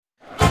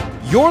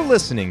You're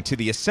listening to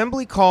the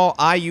Assembly Call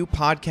IU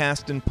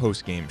podcast and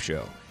postgame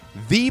show,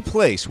 the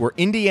place where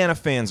Indiana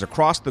fans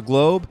across the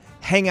globe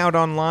hang out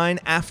online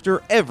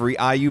after every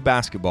IU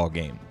basketball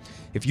game.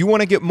 If you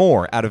want to get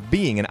more out of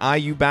being an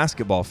IU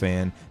basketball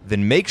fan,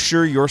 then make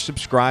sure you're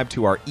subscribed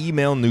to our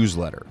email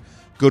newsletter.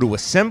 Go to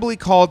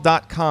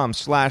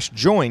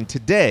assemblycall.com/join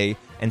today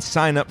and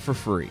sign up for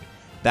free.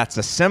 That's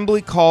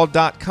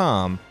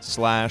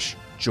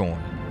assemblycall.com/join.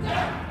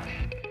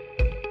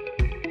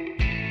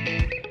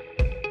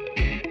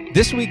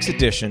 This week's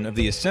edition of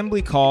the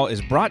Assembly Call is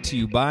brought to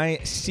you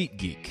by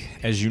SeatGeek.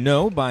 As you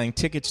know, buying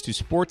tickets to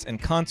sports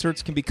and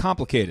concerts can be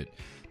complicated,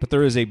 but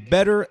there is a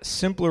better,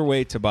 simpler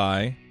way to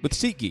buy with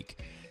SeatGeek.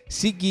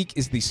 SeatGeek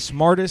is the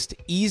smartest,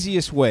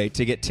 easiest way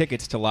to get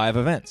tickets to live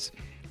events.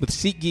 With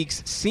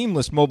SeatGeek's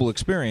seamless mobile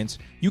experience,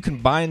 you can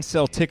buy and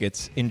sell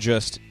tickets in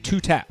just 2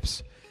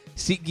 taps.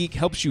 SeatGeek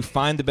helps you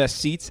find the best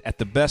seats at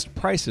the best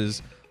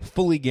prices,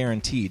 fully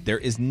guaranteed. There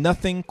is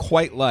nothing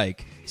quite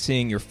like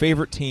seeing your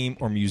favorite team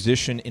or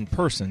musician in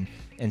person,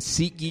 and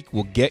SeatGeek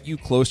will get you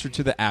closer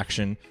to the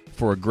action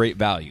for a great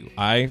value.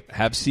 I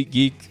have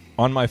SeatGeek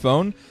on my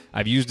phone.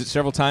 I've used it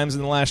several times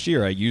in the last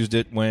year. I used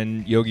it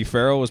when Yogi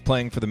Ferrell was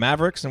playing for the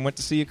Mavericks and went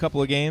to see a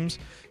couple of games.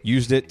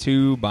 Used it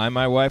to buy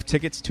my wife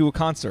tickets to a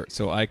concert,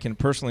 so I can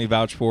personally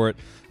vouch for it.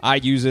 I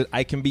use it.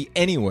 I can be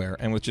anywhere,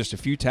 and with just a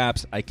few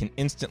taps, I can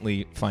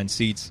instantly find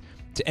seats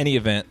to any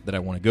event that I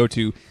want to go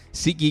to.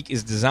 SeatGeek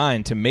is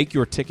designed to make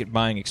your ticket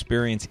buying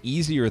experience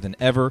easier than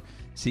ever.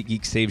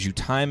 SeatGeek saves you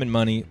time and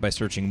money by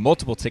searching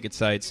multiple ticket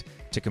sites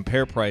to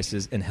compare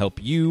prices and help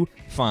you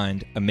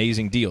find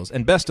amazing deals.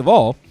 And best of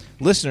all,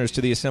 listeners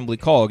to the Assembly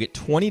Call get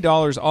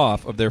 $20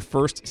 off of their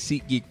first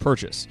SeatGeek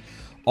purchase.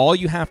 All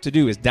you have to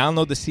do is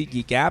download the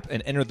SeatGeek app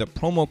and enter the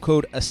promo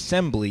code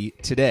ASSEMBLY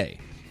today.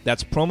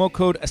 That's promo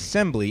code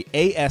ASSEMBLY,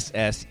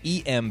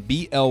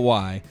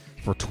 ASSEMBLY,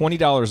 for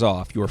 $20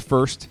 off your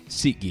first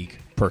SeatGeek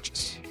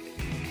purchase.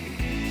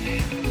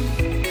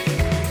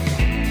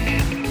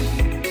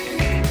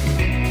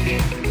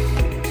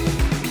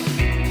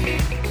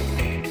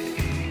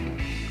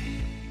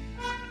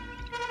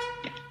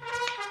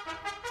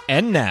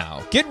 And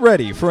now, get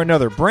ready for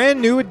another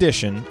brand new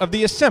edition of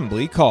the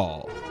Assembly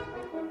Call.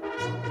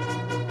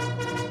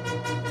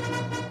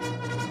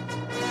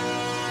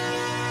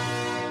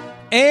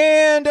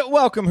 And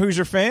welcome,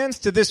 Hoosier fans,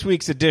 to this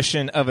week's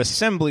edition of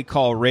Assembly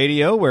Call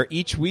Radio, where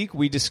each week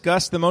we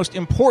discuss the most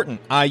important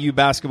IU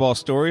basketball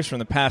stories from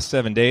the past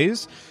 7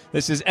 days.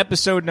 This is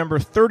episode number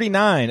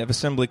 39 of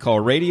Assembly Call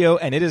Radio,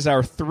 and it is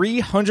our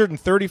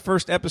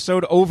 331st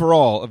episode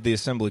overall of the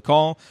Assembly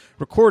Call,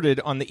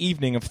 recorded on the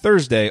evening of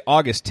Thursday,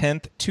 August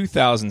 10th,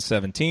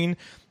 2017.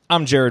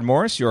 I'm Jared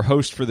Morris, your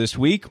host for this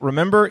week.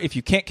 Remember, if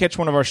you can't catch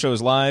one of our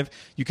shows live,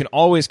 you can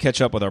always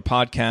catch up with our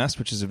podcast,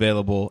 which is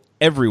available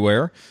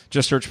everywhere.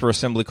 Just search for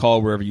Assembly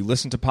Call wherever you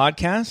listen to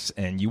podcasts,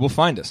 and you will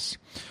find us.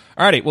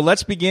 All right, well,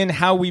 let's begin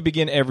how we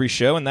begin every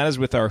show, and that is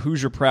with our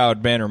Hoosier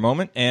Proud banner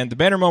moment. And the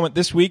banner moment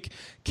this week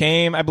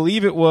came, I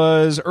believe it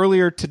was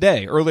earlier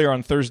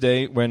on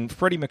Thursday, when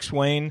Freddie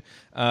McSwain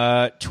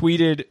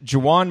tweeted,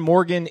 "Juwan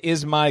Morgan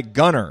is my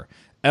gunner."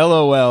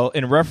 LOL,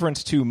 in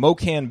reference to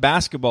Mocan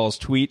Basketball's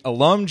tweet.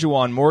 Alum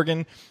Juwan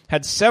Morgan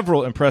had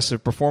several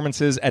impressive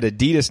performances at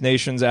Adidas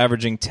Nations,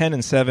 averaging 10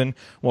 and 7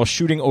 while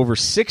shooting over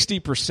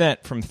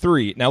 60% from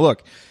 3. Now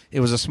look,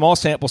 it was a small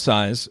sample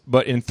size,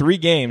 but in 3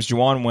 games,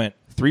 Juwan went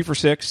 3 for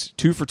 6,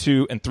 2 for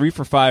 2, and 3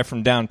 for 5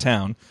 from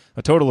downtown,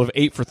 a total of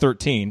 8 for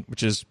 13,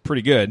 which is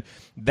pretty good.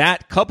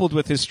 That, coupled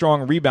with his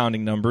strong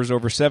rebounding numbers,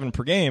 over 7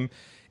 per game,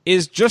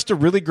 is just a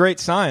really great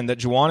sign that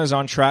Juwan is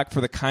on track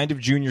for the kind of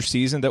junior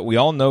season that we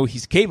all know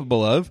he's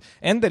capable of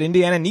and that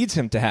Indiana needs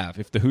him to have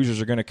if the Hoosiers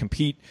are going to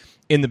compete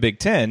in the Big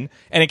Ten.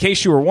 And in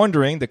case you were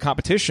wondering, the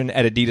competition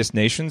at Adidas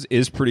Nations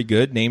is pretty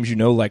good. Names you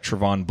know like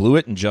Trevon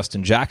Blewett and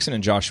Justin Jackson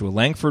and Joshua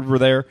Langford were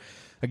there.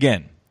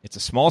 Again, it's a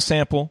small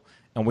sample,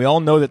 and we all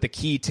know that the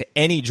key to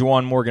any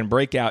Juwan Morgan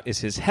breakout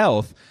is his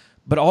health,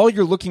 but all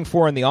you're looking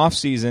for in the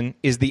offseason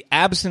is the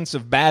absence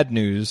of bad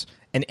news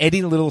and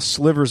any little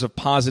slivers of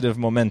positive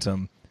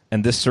momentum.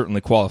 And this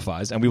certainly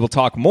qualifies. And we will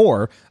talk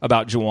more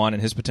about Juwan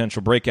and his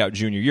potential breakout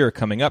junior year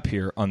coming up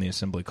here on the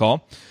Assembly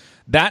Call.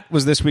 That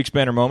was this week's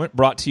banner moment,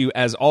 brought to you,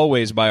 as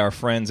always, by our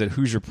friends at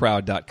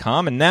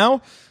HoosierProud.com. And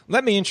now,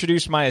 let me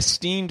introduce my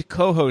esteemed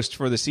co-host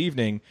for this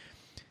evening.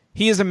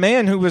 He is a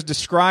man who was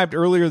described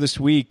earlier this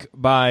week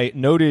by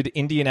noted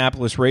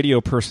Indianapolis radio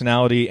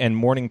personality and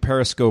morning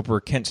periscoper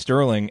Kent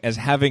Sterling as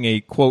having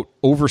a, quote,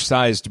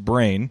 oversized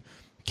brain.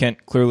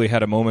 Kent clearly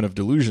had a moment of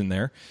delusion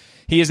there.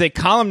 He is a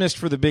columnist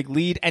for the Big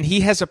Lead, and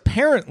he has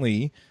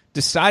apparently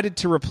decided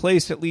to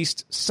replace at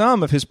least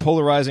some of his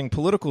polarizing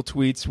political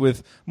tweets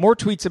with more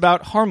tweets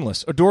about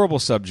harmless, adorable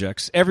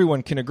subjects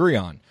everyone can agree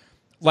on,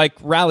 like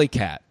Rally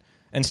Cat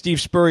and Steve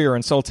Spurrier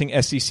insulting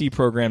SEC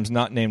programs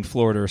not named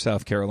Florida or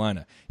South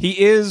Carolina. He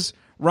is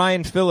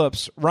Ryan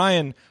Phillips.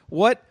 Ryan,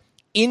 what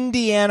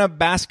Indiana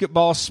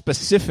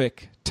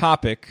basketball-specific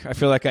topic, I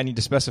feel like I need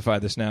to specify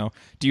this now,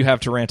 do you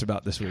have to rant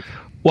about this week?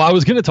 Well, I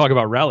was going to talk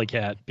about Rally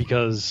Cat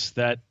because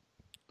that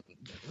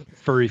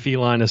furry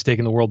feline has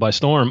taken the world by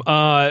storm.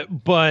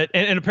 But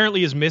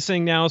apparently is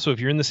missing now. So if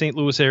you're in the St.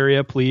 Louis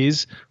area,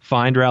 please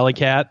find Rally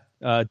Cat.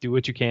 Do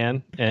what you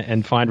can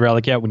and find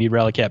Rally Cat. We need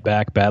Rally Cat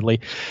back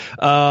badly.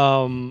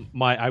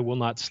 I will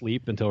not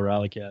sleep until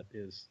Rally Cat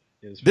is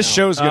this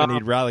show's going to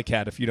need Rally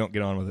Cat if you don't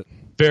get on with it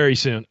very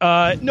soon.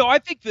 No, I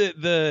think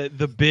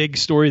the big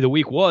story of the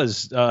week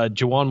was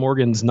Juwan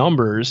Morgan's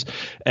numbers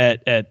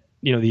at the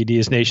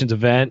Adidas Nations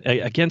event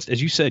against,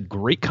 as you said,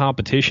 great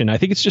competition. I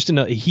think it's just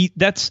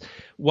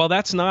while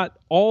that's not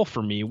all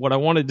for me, what I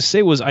wanted to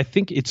say was I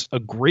think it's a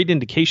great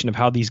indication of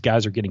how these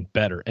guys are getting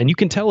better. And you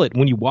can tell it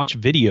when you watch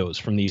videos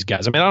from these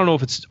guys. I mean, I don't know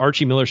if it's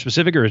Archie Miller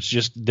specific or it's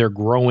just they're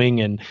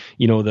growing and,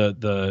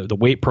 the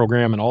weight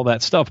program and all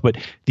that stuff. But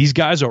these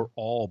guys are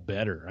all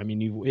better. I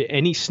mean,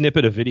 any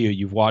snippet of video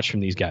you've watched from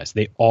these guys,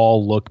 they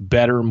all look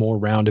better, more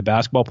rounded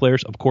basketball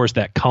players. Of course,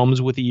 that comes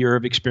with a year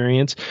of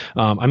experience.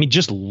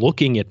 Just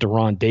looking at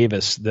Deron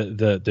Davis,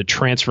 the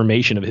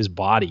transformation of his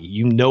body,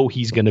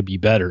 he's going to be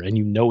better, and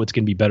it's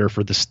going to be better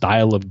for the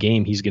style of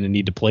game he's going to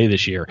need to play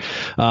this year.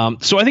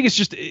 So I think it's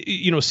just,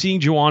 seeing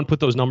Juwan put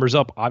those numbers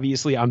up.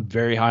 Obviously, I'm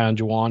very high on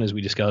Juwan, as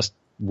we discussed.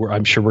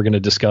 I'm sure we're going to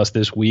discuss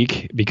this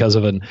week because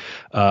of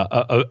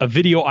a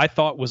video I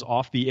thought was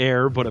off the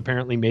air, but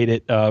apparently made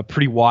it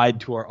pretty wide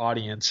to our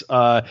audience.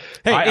 If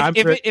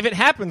it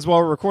happens while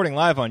we're recording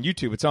live on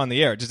YouTube, it's on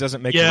the air. It just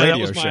doesn't make the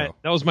radio show.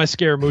 That was my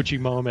Scaramucci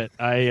moment.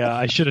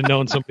 I should have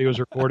known somebody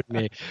was recording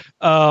me.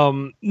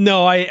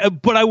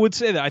 But I would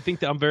say that I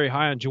think that I'm very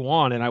high on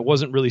Juwan, and I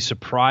wasn't really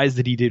surprised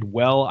that he did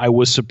well. I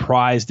was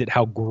surprised at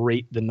how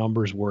great the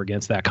numbers were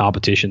against that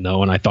competition,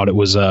 though, and I thought it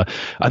was a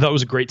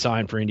great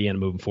sign for Indiana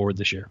moving forward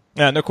this year.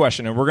 Yeah, no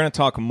question. And we're going to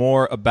talk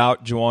more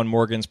about Juwan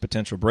Morgan's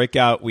potential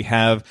breakout. We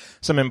have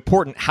some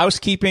important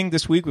housekeeping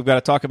this week. We've got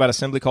to talk about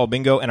Assembly Call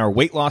Bingo and our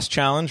weight loss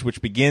challenge,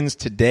 which begins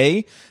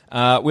today.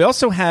 We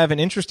also have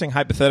an interesting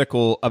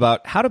hypothetical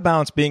about how to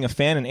balance being a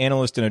fan, an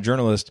analyst, and a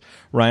journalist,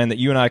 Ryan, that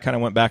you and I kind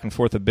of went back and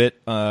forth a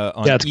bit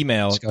on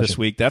email this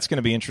week. That's going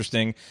to be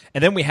interesting.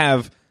 And then we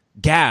have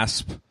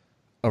Gasp,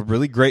 a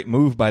really great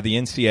move by the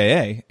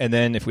NCAA. And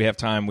then if we have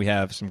time, we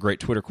have some great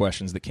Twitter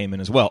questions that came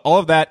in as well. All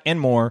of that and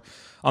more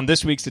on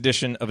this week's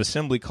edition of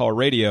Assembly Call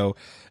Radio.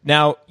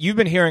 Now, you've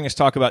been hearing us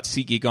talk about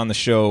SeatGeek on the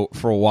show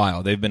for a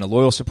while. They've been a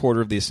loyal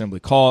supporter of the Assembly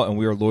Call, and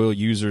we are loyal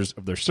users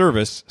of their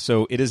service,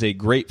 so it is a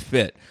great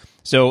fit.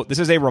 So this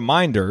is a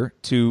reminder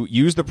to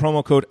use the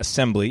promo code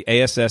ASSEMBLY,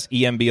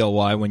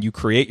 ASSEMBLY, when you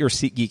create your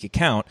SeatGeek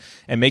account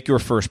and make your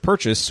first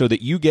purchase so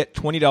that you get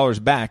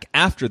 $20 back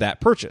after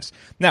that purchase.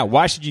 Now,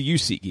 why should you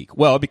use SeatGeek?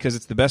 Well, because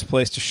it's the best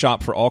place to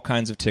shop for all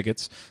kinds of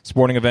tickets,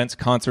 sporting events,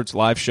 concerts,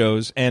 live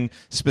shows, and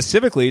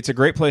specifically, it's a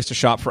great place to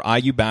shop for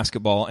IU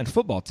basketball and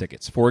football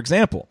tickets. For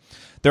example,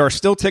 there are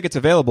still tickets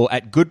available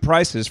at good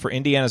prices for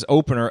Indiana's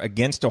opener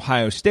against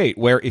Ohio State,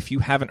 where, if you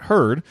haven't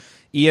heard,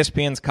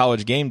 ESPN's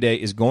College Game Day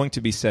is going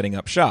to be setting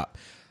up shop.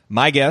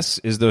 My guess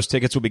is those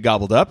tickets will be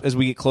gobbled up as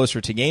we get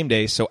closer to game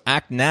day, so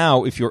act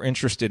now if you're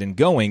interested in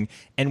going,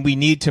 and we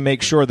need to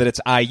make sure that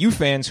it's IU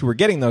fans who are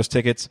getting those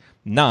tickets,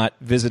 not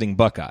visiting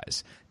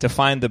Buckeyes. To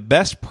find the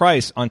best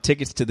price on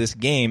tickets to this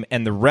game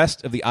and the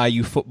rest of the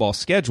IU football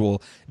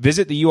schedule,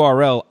 visit the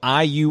URL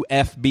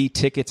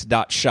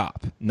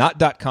iufbtickets.shop,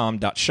 not .com,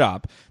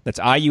 .shop. That's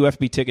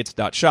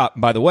iufbtickets.shop.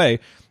 By the way,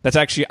 that's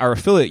actually our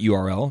affiliate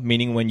URL,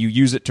 meaning when you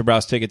use it to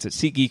browse tickets at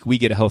SeatGeek, we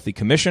get a healthy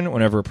commission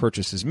whenever a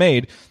purchase is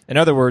made. In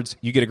other words,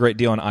 you get a great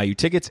deal on IU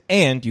tickets,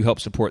 and you help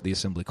support the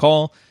Assembly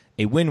Call.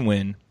 A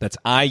win-win. That's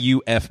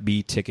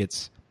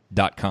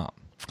iufbtickets.com.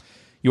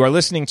 You are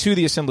listening to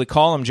the Assembly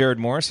Call. I'm Jared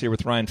Morris here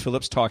with Ryan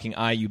Phillips talking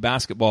IU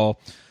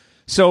basketball.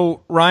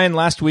 So, Ryan,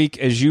 last week,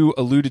 as you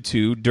alluded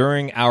to,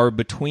 during our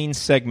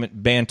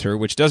between-segment banter,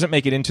 which doesn't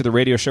make it into the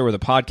radio show or the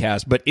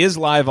podcast, but is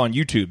live on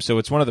YouTube, so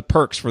it's one of the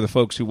perks for the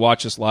folks who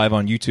watch us live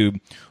on YouTube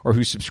or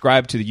who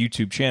subscribe to the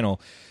YouTube channel,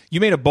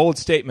 you made a bold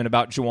statement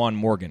about Juwan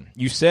Morgan.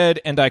 You said,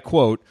 and I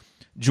quote,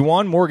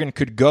 "Juwan Morgan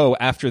could go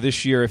after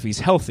this year if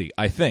he's healthy,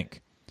 I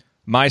think."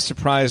 My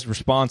surprised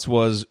response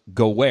was,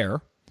 "Go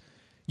where?"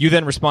 You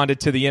then responded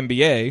to the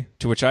NBA,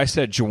 to which I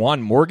said,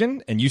 "Juwan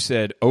Morgan?" And you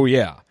said, "Oh,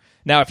 yeah."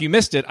 Now, if you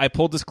missed it, I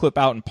pulled this clip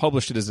out and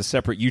published it as a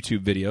separate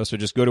YouTube video, so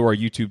just go to our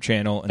YouTube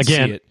channel and see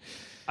it.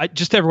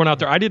 Just everyone out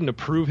there, I didn't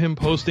approve him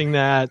posting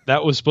that.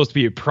 That was supposed to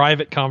be a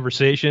private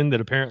conversation that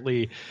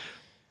apparently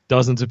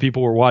dozens of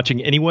people were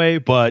watching anyway,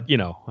 but,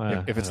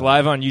 if it's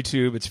live on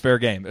YouTube, it's fair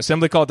game.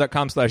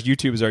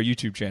 Assemblycall.com/YouTube is our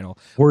YouTube channel.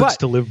 Words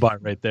to live by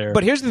right there.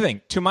 But here's the thing.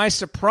 To my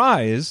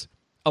surprise,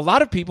 a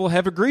lot of people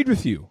have agreed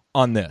with you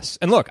on this.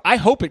 And look, I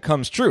hope it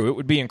comes true. It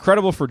would be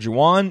incredible for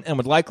Juwan and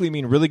would likely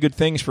mean really good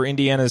things for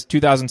Indiana's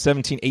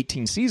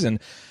 2017-18 season.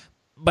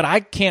 But I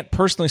can't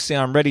personally say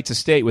I'm ready to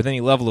state with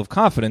any level of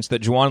confidence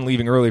that Juwan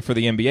leaving early for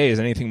the NBA is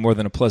anything more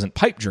than a pleasant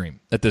pipe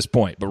dream at this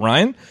point. But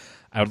Ryan,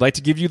 I would like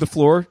to give you the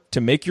floor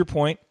to make your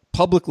point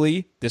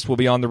publicly. This will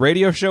be on the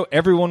radio show.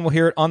 Everyone will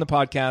hear it on the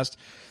podcast.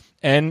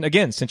 And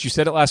again, since you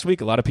said it last week,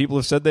 a lot of people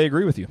have said they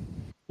agree with you.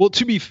 Well,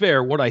 to be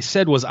fair, what I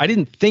said was I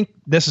didn't think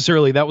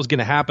necessarily that was going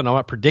to happen. I'm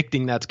not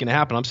predicting that's going to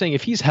happen. I'm saying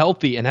if he's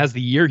healthy and has the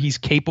year he's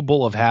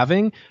capable of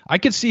having, I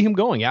could see him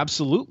going.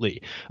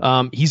 Absolutely.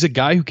 He's a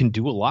guy who can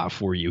do a lot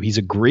for you. He's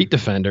a great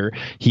defender.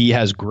 He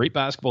has great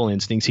basketball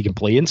instincts. He can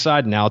play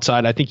inside and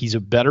outside. I think he's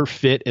a better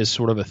fit as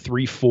sort of a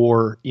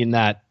 3-4 in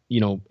that,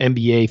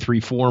 NBA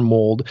 3-4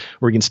 mold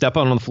where he can step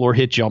out on the floor,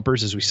 hit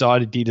jumpers. As we saw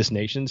at Adidas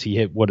Nations, he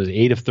hit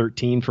 8 of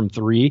 13 from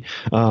 3.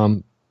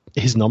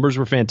 His numbers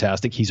were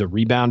fantastic. He's a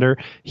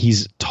rebounder.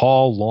 He's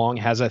tall, long,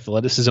 has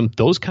athleticism.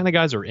 Those kind of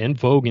guys are in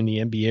vogue in the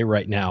NBA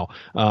right now.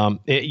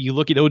 You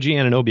look at OG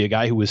Anunoby, a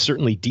guy who was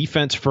certainly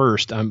defense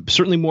first,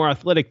 certainly more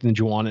athletic than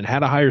Juwan and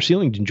had a higher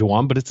ceiling than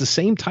Juwan, but it's the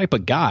same type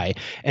of guy.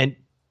 And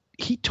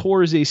he tore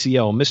his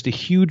ACL, missed a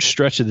huge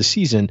stretch of the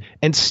season,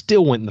 and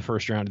still went in the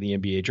first round of the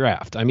NBA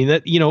draft. I mean,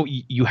 that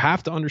you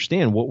have to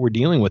understand what we're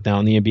dealing with now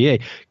in the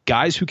NBA.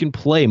 Guys who can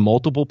play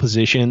multiple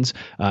positions,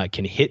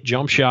 can hit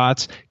jump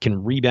shots,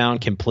 can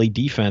rebound, can play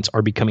defense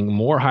are becoming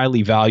more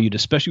highly valued,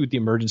 especially with the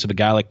emergence of a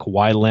guy like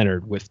Kawhi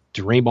Leonard, with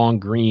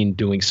Draymond Green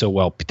doing so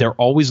well. They're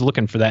always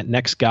looking for that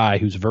next guy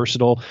who's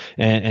versatile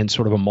and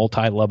sort of a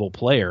multi-level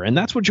player. And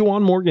that's what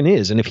Juwan Morgan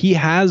is. And if he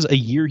has a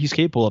year he's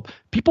capable of,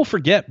 people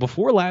forget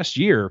before last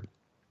year,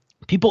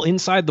 people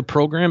inside the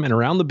program and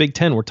around the Big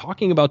Ten were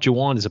talking about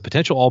Juwan as a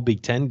potential all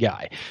Big Ten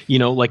guy.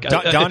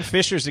 Don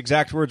Fisher's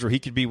exact words were he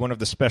could be one of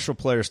the special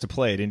players to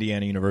play at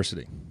Indiana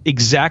University.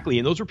 Exactly.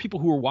 And those were people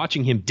who were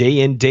watching him day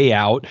in, day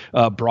out,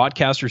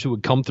 broadcasters who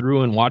would come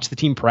through and watch the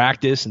team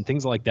practice and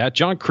things like that.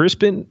 John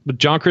Crispin,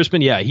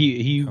 yeah,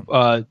 he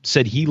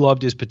said he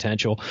loved his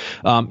potential.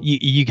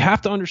 You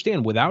have to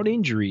understand, without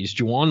injuries,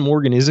 Juwan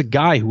Morgan is a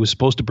guy who was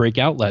supposed to break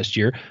out last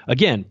year.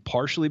 Again,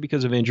 partially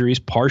because of injuries,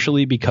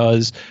 partially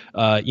because,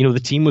 the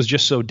team was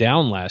just so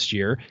down last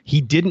year. He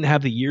didn't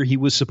have the year he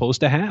was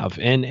supposed to have.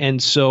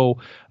 And so,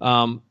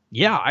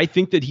 I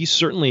think that he's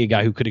certainly a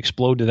guy who could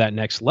explode to that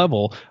next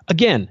level.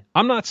 Again,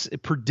 I'm not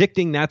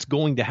predicting that's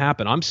going to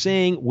happen. I'm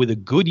saying with a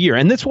good year,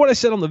 and that's what I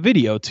said on the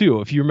video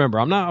too. If you remember,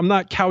 I'm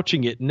not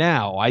couching it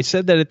now. I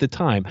said that at the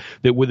time,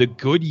 that with a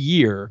good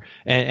year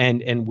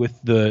and with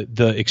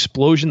the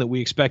explosion that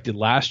we expected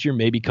last year,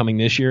 maybe coming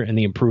this year, and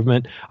the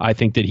improvement, I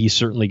think that he's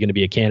certainly going to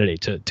be a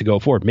candidate to go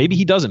forward. Maybe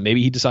he doesn't.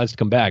 Maybe he decides to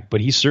come back,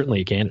 but he's certainly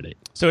a candidate.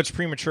 So it's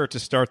premature to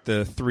start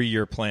the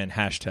 3-year plan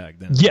hashtag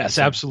then. Yes,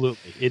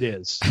 absolutely, it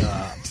is.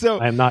 So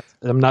I'm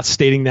not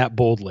stating that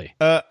boldly.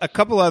 A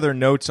couple other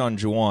notes on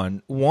Juwan.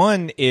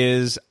 One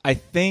is, I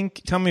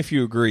think, tell me if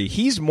you agree,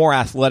 he's more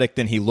athletic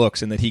than he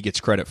looks and that he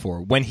gets credit for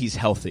when he's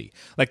healthy.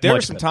 Like there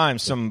were some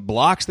times, some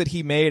blocks that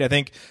he made. I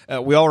think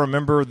we all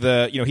remember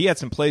he had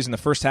some plays in the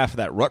first half of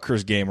that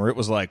Rutgers game where it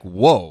was like,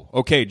 whoa,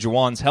 okay,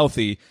 Juwan's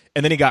healthy,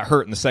 and then he got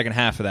hurt in the second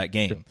half of that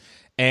game. Sure.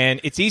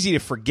 And it's easy to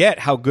forget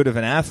how good of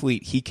an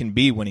athlete he can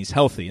be when he's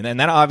healthy. And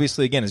that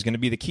obviously, again, is going to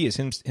be the key, is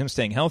him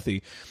staying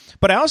healthy.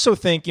 But I also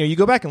think, you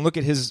go back and look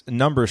at his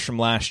numbers from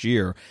last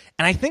year,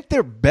 and I think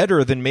they're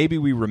better than maybe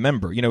we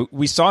remember.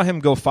 We saw him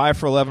go 5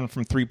 for 11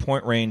 from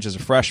three-point range as a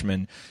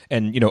freshman,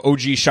 and, OG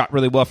shot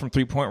really well from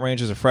three-point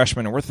range as a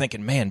freshman, and we're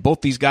thinking, man,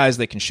 both these guys,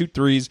 they can shoot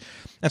threes.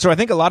 And so I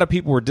think a lot of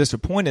people were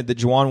disappointed that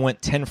Juwan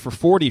went 10 for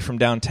 40 from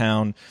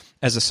downtown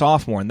as a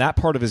sophomore, and that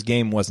part of his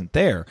game wasn't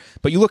there.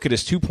 But you look at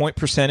his 2-point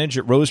percentage,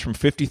 it rose from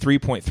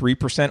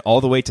 53.3%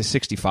 all the way to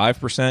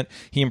 65%.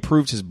 He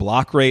improved his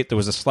block rate. There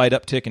was a slight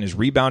uptick in his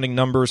rebounding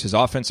numbers. His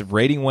offensive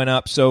rating went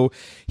up. So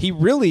he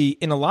really,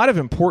 in a lot of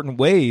important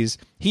ways,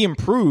 he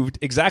improved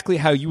exactly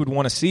how you would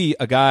want to see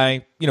a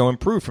guy,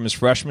 improve from his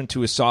freshman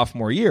to his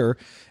sophomore year.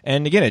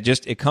 And again,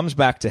 it comes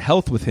back to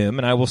health with him.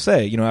 And I will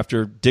say,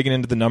 after digging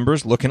into the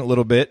numbers, looking a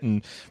little bit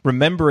and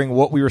remembering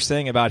what we were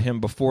saying about him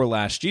before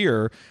last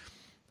year,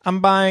 I'm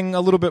buying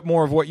a little bit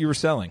more of what you were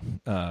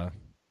selling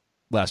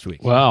last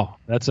week. Wow,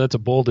 that's a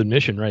bold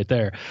admission right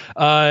there.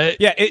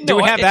 Do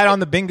we have that on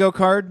the bingo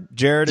card?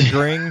 Jared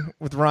agreeing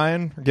with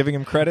Ryan, or giving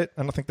him credit?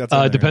 I don't think that's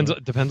depends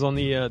on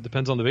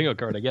the bingo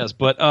card, I guess.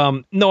 But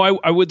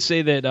I would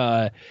say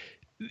that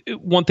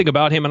one thing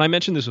about him, and I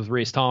mentioned this with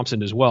Race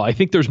Thompson as well, I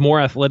think there's more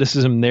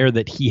athleticism there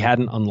that he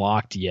hadn't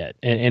unlocked yet,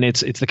 and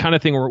it's the kind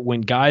of thing where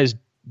when guys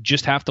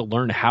just have to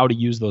learn how to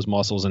use those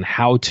muscles and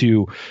how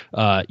to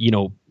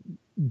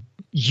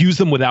use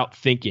them without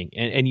thinking.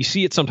 And you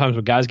see it sometimes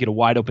when guys get a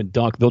wide open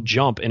dunk, they'll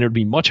jump and it'll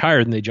be much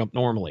higher than they jump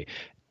normally.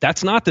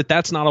 That's not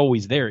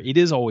always there. It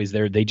is always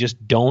there. They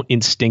just don't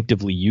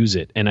instinctively use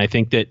it. And I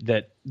think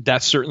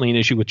that's certainly an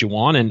issue with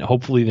Juwan, and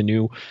hopefully the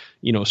new,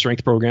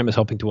 strength program is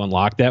helping to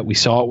unlock that. We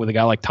saw it with a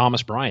guy like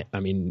Thomas Bryant.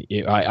 I mean,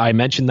 I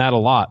mentioned that a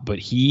lot, but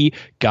he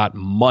got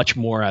much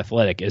more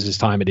athletic as his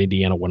time at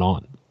Indiana went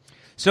on.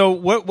 So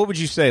what would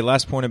you say,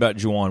 last point about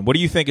Juwan, what do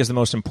you think is the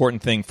most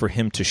important thing for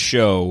him to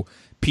show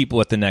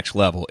people at the next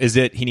level? Is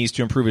it he needs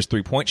to improve his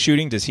three-point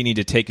shooting? Does he need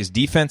to take his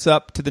defense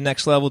up to the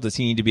next level? Does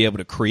he need to be able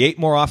to create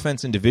more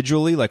offense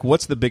individually? Like,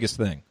 what's the biggest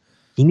thing?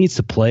 He needs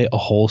to play a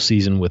whole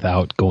season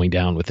without going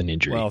down with an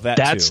injury. Well,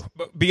 that's too.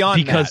 But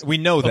beyond that, we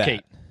know that.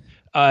 Okay.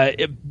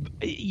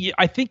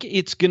 I think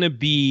it's going to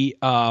be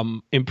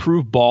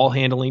improved ball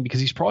handling because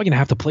he's probably going to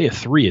have to play a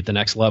 3 at the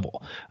next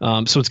level.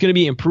 So it's going to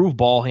be improved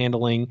ball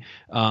handling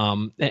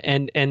and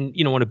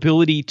an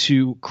ability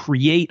to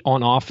create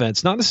on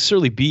offense, not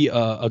necessarily be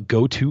a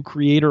go-to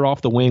creator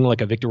off the wing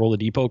like a Victor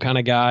Oladipo kind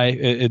of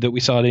guy that we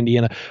saw at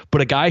Indiana,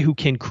 but a guy who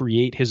can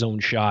create his own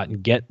shot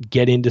and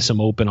get into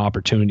some open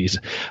opportunities.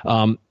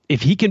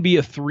 If he can be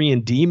a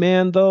 3-and-D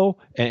man, though,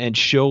 and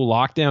show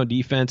lockdown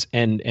defense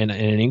and an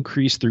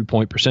increased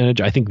 3-point percentage,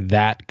 I think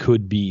that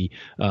could be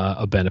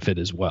a benefit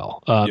as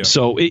well.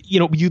 So,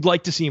 you'd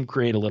like to see him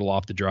create a little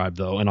off the drive,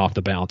 though, and off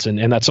the bounce,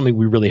 and that's something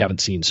we really haven't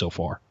seen so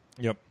far.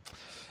 Yep.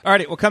 All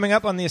right, well, coming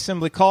up on the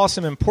Assembly Call,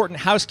 some important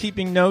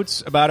housekeeping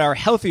notes about our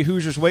Healthy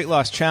Hoosiers Weight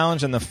Loss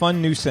Challenge and the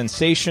fun new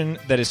sensation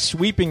that is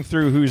sweeping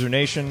through Hoosier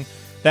Nation.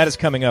 That is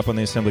coming up on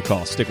the Assembly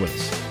Call. Stick with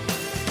us.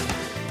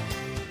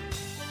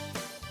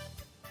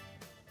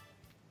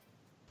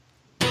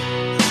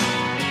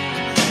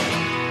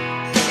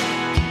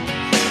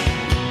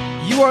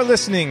 You are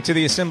listening to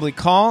the Assembly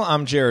Call.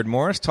 I'm Jared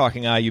Morris,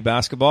 talking IU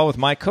basketball with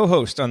my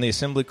co-host on the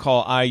Assembly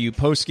Call IU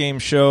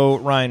postgame show,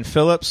 Ryan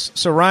Phillips.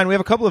 So, Ryan, we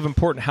have a couple of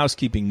important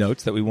housekeeping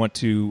notes that we want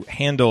to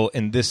handle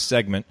in this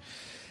segment.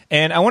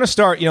 And I want to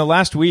start,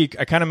 last week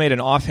I kind of made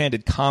an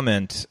offhanded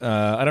comment.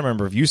 I don't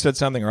remember if you said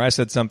something or I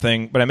said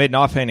something, but I made an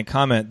offhanded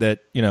comment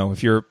that,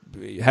 if you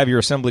have your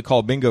Assembly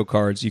Call bingo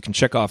cards, you can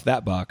check off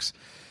that box.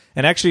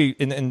 And actually,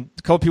 and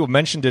a couple people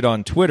mentioned it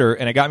on Twitter,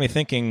 and it got me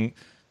thinking,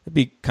 it'd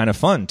be kind of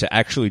fun to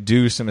actually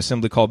do some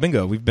Assembly Call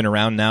bingo. We've been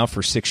around now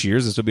for 6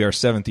 years. This will be our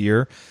 7th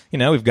year.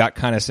 We've got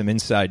kind of some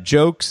inside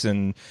jokes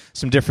and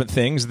some different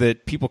things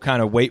that people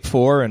kind of wait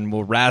for and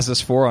will razz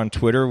us for on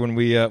Twitter when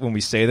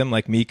we say them,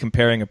 like me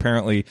comparing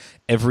apparently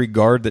every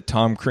guard that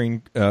Tom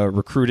Crean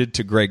recruited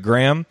to Greg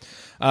Graham.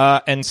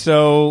 And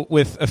so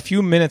with a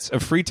few minutes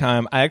of free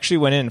time, I actually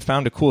went in and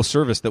found a cool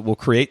service that will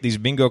create these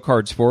bingo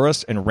cards for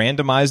us and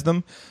randomize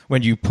them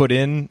when you put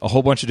in a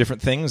whole bunch of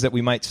different things that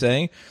we might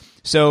say.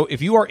 So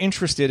if you are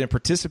interested in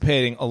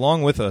participating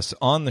along with us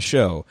on the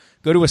show,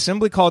 go to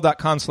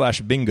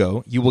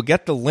assemblycall.com/bingo. You will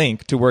get the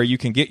link to where you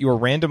can get your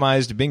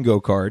randomized bingo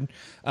card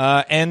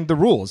and the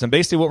rules. And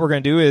basically what we're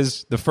going to do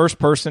is the first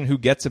person who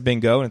gets a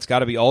bingo, and it's got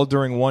to be all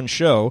during one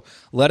show,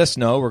 let us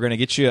know. We're going to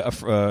get you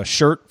a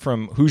shirt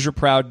from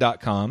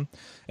HoosierProud.com,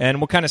 and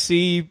we'll kind of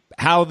see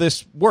how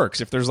this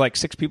works. If there's like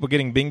 6 people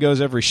getting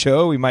bingos every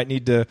show, we might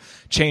need to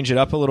change it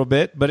up a little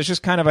bit. But it's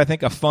just kind of, I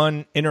think, a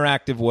fun,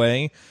 interactive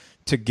way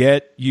to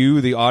get you,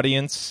 the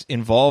audience,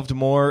 involved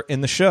more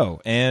in the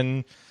show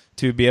and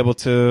to be able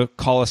to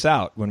call us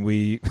out when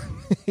we,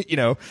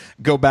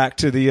 go back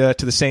to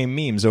the same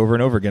memes over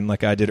and over again,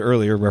 like I did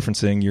earlier,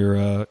 referencing your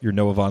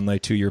Noah Vonleh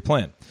 2-year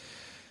plan.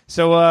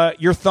 So,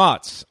 your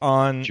thoughts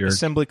on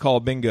Assembly Call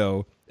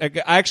bingo?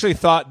 I actually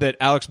thought that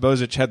Alex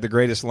Bozich had the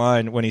greatest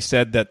line when he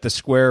said that the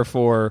square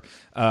for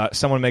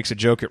someone makes a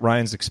joke at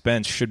Ryan's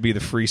expense should be the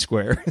free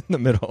square in the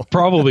middle.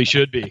 Probably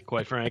should be,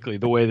 quite frankly,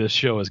 the way this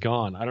show has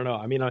gone. I don't know.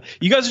 I mean,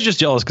 you guys are just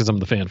jealous because I'm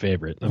the fan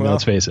favorite. I mean,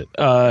 let's face it.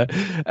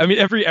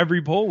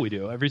 Every poll we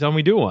do, every time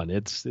we do one,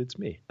 it's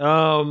me.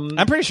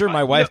 I'm pretty sure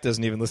my wife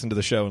doesn't even listen to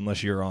the show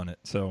unless you're on it.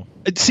 So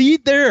see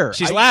there,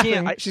 she's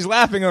laughing. She's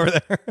laughing over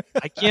there.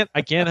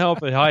 I can't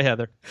help it. Hi,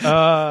 Heather.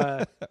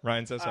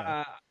 Ryan says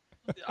sorry.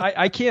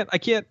 I can't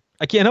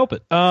help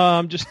it.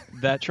 Just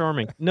that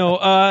charming. No,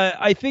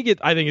 I think it's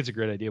a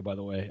great idea, by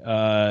the way.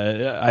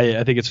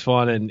 I think it's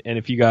fun. And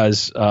if you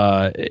guys,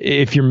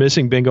 if you're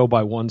missing bingo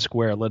by 1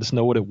 square, let us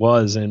know what it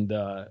was, and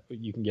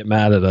you can get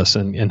mad at us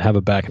and have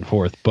it back and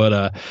forth. But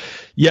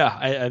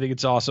I think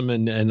it's awesome,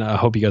 and I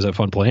hope you guys have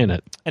fun playing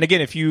it. And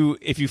again, if you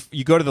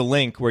go to the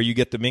link where you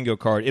get the bingo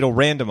card, it'll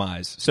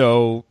randomize.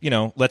 So,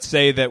 let's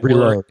say that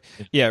Reload.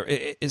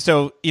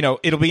 So,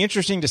 it'll be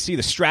interesting to see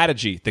the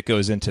strategy that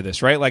goes into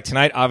this, right? Like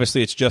tonight,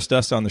 obviously it's just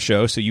us on the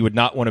show, so you would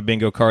not want a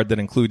bingo card that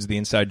includes the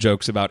inside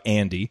jokes about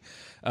Andy.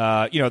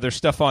 There's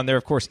stuff on there,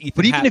 of course. Ethan,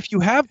 but even if you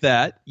have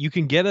that, you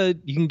can get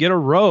a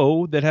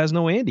row that has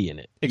no Andy in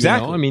it.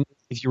 Exactly. I mean,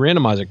 if you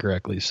randomize it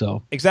correctly.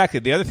 So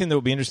exactly. The other thing that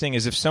will be interesting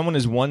is if someone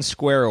is 1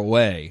 square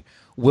away,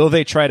 will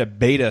they try to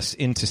bait us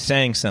into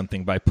saying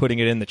something by putting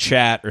it in the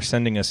chat or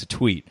sending us a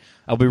tweet?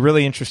 I'll be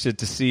really interested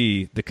to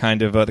see the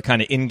kind of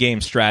in-game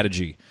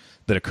strategy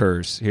that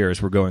occurs here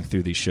as we're going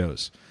through these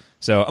shows.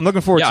 So I'm looking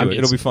forward to it.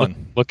 It'll be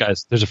fun. Look,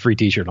 guys, there's a free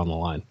T-shirt on the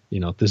line.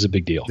 This is a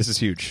big deal. This is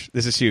huge.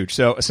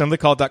 So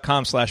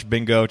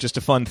assemblycall.com/bingo, just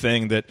a fun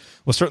thing that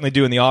we'll certainly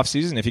do in the off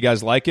season. If you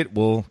guys like it,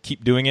 we'll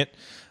keep doing it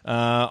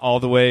all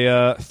the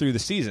way through the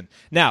season.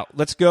 Now,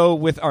 let's go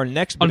with our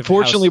next bit.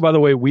 Unfortunately, by the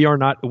way, we are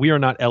not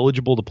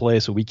eligible to play,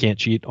 so we can't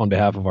cheat on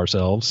behalf of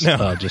ourselves.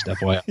 No. Just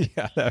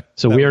FYI.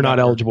 So we are not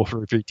eligible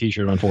for a free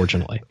T-shirt,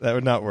 unfortunately. That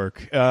would not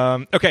work.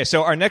 Okay,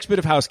 so our next bit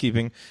of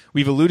housekeeping,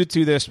 we've alluded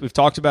to this. We've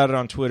talked about it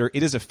on Twitter.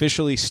 It is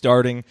officially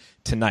starting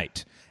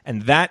tonight,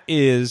 and that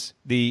is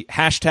the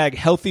hashtag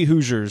Healthy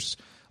Hoosiers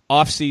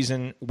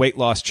off-season weight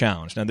loss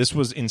challenge. Now, this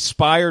was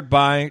inspired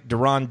by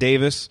Deron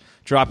Davis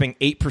dropping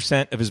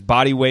 8% of his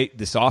body weight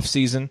this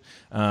off-season.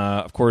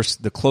 Of course,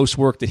 the close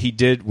work that he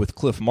did with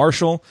Cliff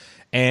Marshall.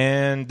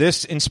 And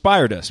this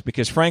inspired us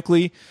because,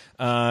 frankly,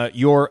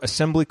 your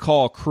assembly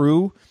call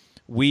crew,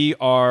 we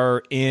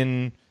are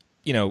in,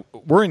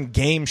 we're in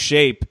game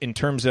shape in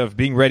terms of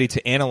being ready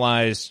to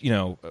analyze,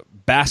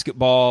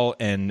 basketball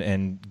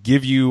and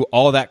give you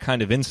all that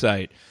kind of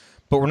insight.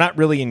 But we're not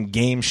really in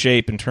game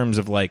shape in terms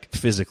of like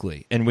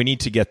physically, and we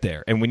need to get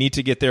there. And we need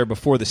to get there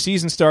before the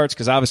season starts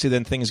because obviously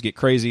then things get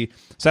crazy.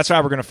 So that's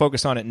why we're going to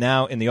focus on it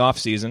now in the off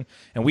season.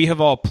 And we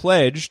have all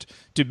pledged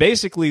to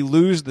basically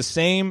lose the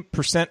same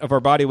percent of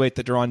our body weight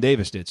that Juwan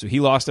Davis did. So he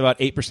lost about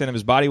 8% of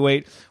his body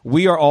weight.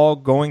 We are all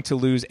going to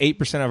lose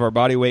 8% of our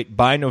body weight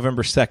by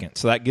November 2nd.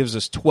 So that gives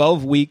us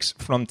 12 weeks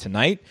from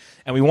tonight.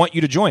 And we want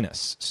you to join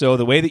us. So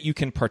the way that you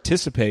can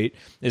participate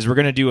is we're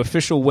going to do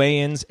official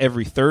weigh-ins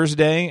every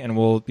Thursday, and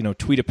we'll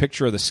tweet a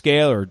picture of the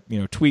scale or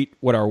tweet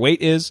what our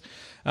weight is,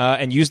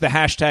 and use the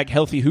hashtag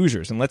Healthy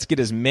Hoosiers. And let's get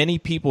as many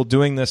people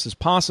doing this as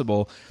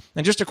possible.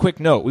 And just a quick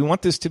note, we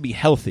want this to be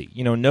healthy.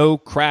 No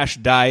crash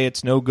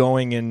diets, no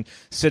going and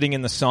sitting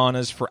in the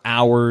saunas for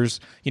hours.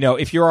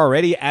 If you're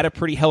already at a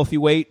pretty healthy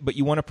weight, but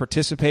you want to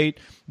participate,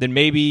 then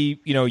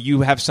maybe,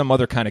 you have some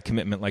other kind of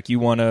commitment, like you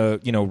want to,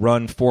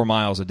 run 4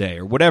 miles a day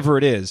or whatever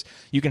it is.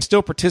 You can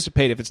still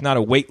participate if it's not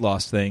a weight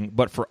loss thing.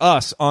 But for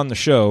us on the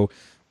show,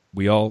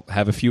 we all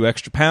have a few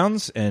extra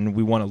pounds and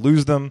we want to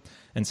lose them.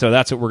 And so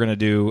that's what we're going to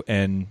do.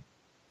 And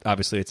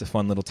obviously it's a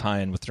fun little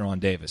tie-in with Juwan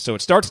Davis. So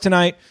it starts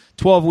tonight,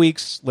 12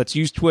 weeks. Let's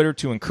use Twitter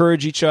to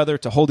encourage each other,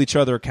 to hold each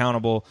other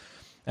accountable.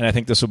 And I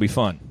think this will be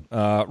fun.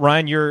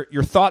 Ryan,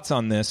 your thoughts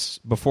on this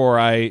before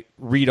I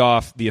read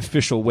off the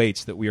official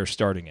weights that we are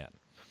starting at?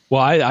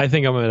 Well, I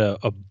think I'm at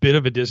a bit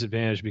of a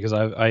disadvantage because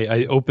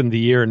I opened the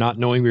year not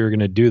knowing we were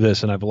going to do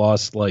this, and I've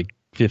lost like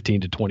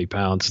 15 to 20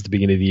 pounds at the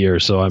beginning of the year.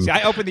 So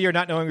I opened the year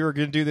not knowing we were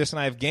going to do this, and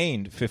I've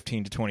gained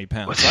 15 to 20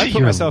 pounds. So I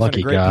put myself in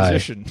a great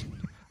position.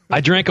 I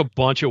drank a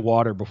bunch of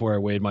water before I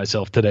weighed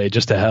myself today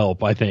just to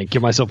help, I think.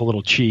 Give myself a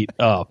little cheat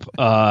up.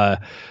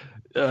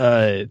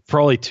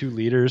 Probably 2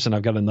 liters, and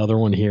I've got another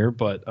one here.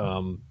 But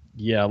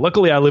yeah,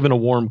 luckily I live in a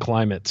warm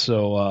climate,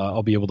 so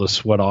I'll be able to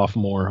sweat off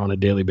more on a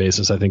daily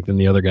basis, I think, than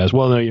the other guys.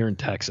 Well, no, you're in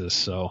Texas,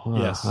 so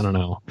yes. I don't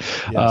know.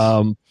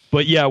 Yes.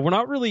 But yeah, we're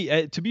not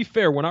really, to be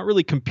fair, we're not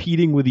really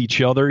competing with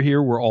each other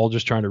here. We're all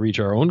just trying to reach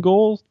our own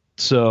goals.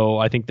 So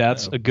I think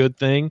that's a good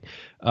thing.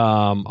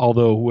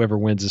 Although whoever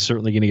wins is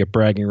certainly going to get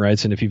bragging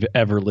rights. And if you've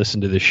ever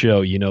listened to the show,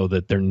 you know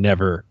that they're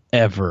never,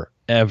 ever,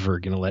 ever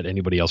going to let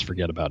anybody else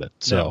forget about it.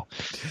 So,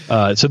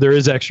 so there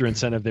is extra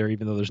incentive there,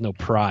 even though there's no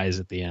prize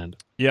at the end.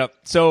 Yep.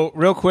 So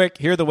real quick,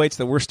 here are the weights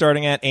that we're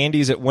starting at.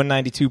 Andy's at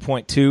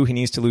 192.2. He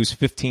needs to lose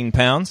 15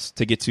 pounds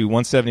to get to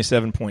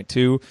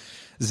 177.2.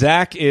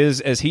 Zach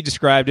is, as he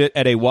described it,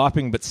 at a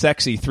whopping but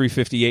sexy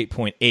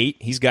 358.8.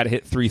 He's got to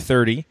hit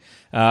 330.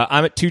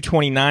 I'm at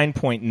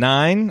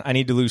 229.9. I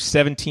need to lose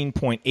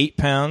 17.8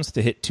 pounds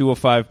to hit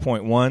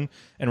 205.1.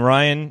 And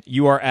Ryan,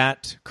 you are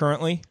at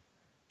currently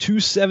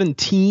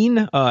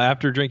 217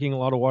 after drinking a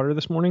lot of water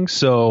this morning.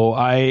 So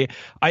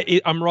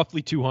I'm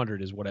roughly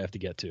 200 is what I have to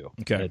get to.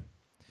 Okay.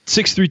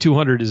 6'3",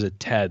 200 is a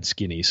tad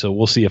skinny, so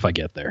we'll see if I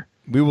get there.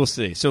 We will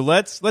see. So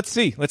let's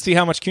see. Let's see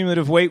how much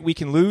cumulative weight we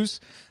can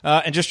lose.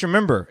 And just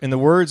remember, in the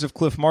words of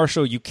Cliff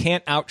Marshall, you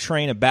can't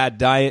out-train a bad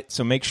diet,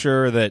 so make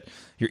sure that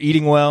you're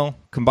eating well,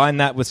 combine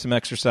that with some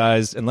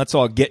exercise, and let's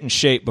all get in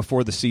shape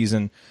before the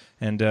season.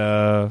 And,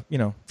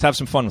 let's have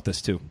some fun with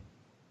this, too.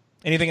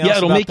 Anything else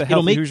about the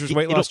Healthy Hoosiers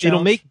weight loss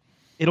challenge?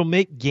 It'll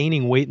make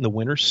gaining weight in the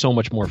winter so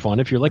much more fun.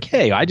 If you're like,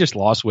 hey, I just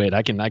lost weight.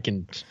 I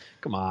can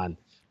come on.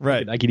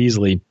 Right. I could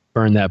easily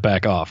burn that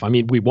back off. I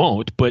mean, we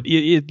won't, but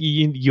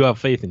you have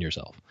faith in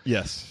yourself.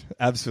 Yes,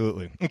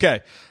 absolutely. Okay.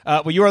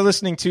 Well, you are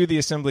listening to The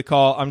Assembly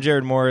Call. I'm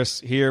Jared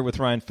Morris here with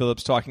Ryan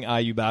Phillips talking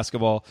IU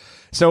basketball.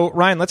 So,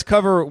 Ryan, let's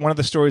cover one of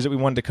the stories that we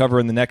wanted to cover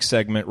in the next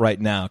segment right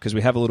now because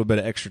we have a little bit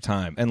of extra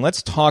time. And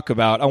let's talk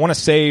about, I want to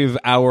save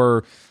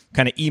our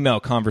kind of email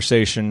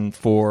conversation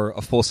for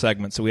a full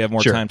segment so we have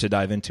more time to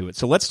dive into it.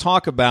 So let's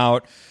talk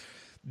about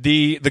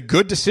the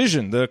good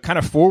decision, the kind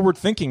of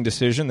forward-thinking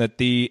decision that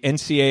the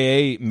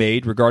NCAA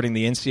made regarding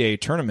the NCAA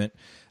tournament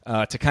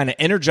to kind of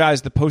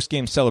energize the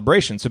post-game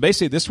celebration. So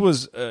basically this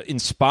was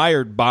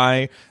inspired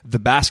by the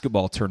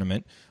basketball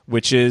tournament,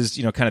 which is,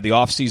 kind of the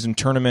off-season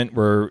tournament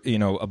where,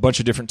 a bunch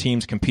of different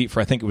teams compete for,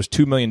 I think it was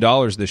 $2 million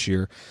this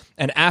year.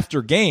 And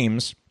after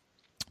games,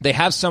 they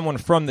have someone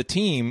from the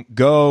team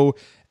go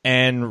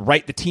and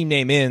write the team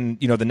name in,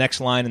 the next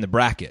line in the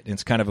bracket.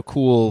 It's kind of a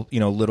cool,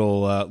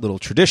 little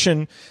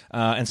tradition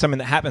and something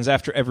that happens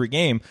after every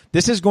game.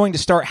 This is going to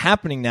start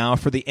happening now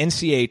for the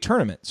NCAA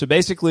tournament. So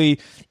basically,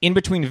 in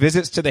between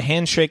visits to the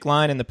handshake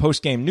line and the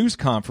post-game news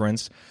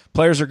conference,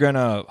 players are going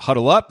to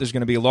huddle up. There's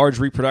going to be a large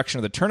reproduction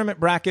of the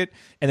tournament bracket,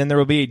 and then there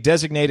will be a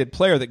designated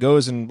player that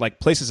goes and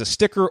places a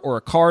sticker or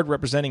a card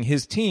representing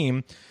his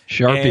team.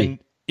 Sharpie.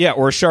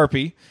 Or a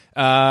Sharpie,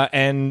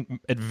 and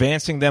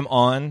advancing them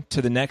on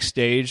to the next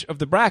stage of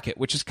the bracket,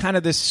 which is kind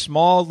of this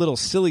small little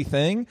silly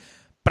thing.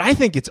 But I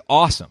think it's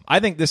awesome. I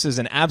think this is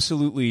an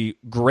absolutely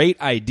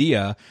great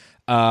idea.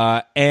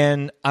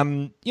 And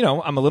I'm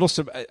a little.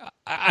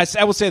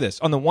 I will say this.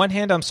 On the one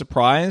hand, I'm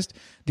surprised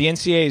the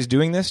NCAA is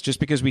doing this just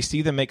because we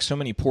see them make so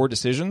many poor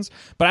decisions.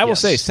 But I will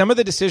say some of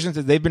the decisions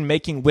that they've been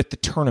making with the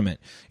tournament,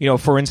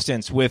 for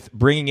instance, with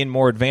bringing in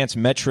more advanced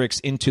metrics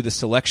into the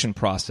selection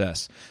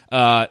process,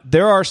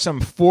 there are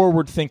some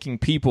forward-thinking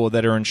people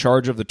that are in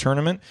charge of the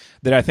tournament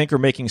that I think are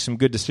making some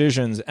good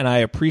decisions, and I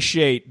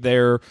appreciate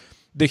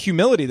the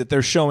humility that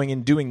they're showing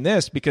in doing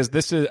this, because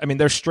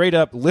they're straight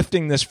up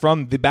lifting this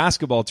from the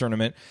basketball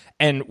tournament,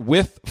 and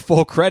with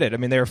full credit.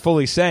 They're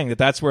fully saying that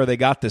that's where they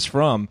got this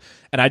from,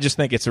 and I just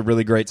think it's a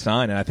really great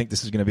sign, and I think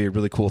this is going to be a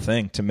really cool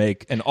thing to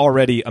make an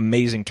already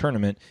amazing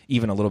tournament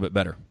even a little bit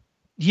better.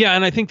 Yeah,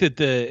 and I think that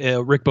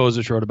the Rick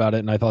Bozich wrote about it,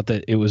 and I thought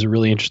that it was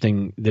really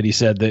interesting that he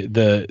said that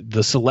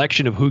the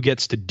selection of who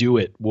gets to do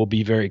it will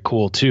be very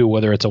cool too.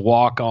 Whether it's a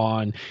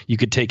walk-on, you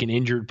could take an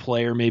injured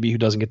player maybe who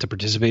doesn't get to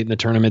participate in the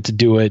tournament to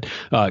do it.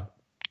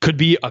 Could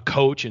be a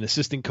coach, an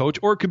assistant coach,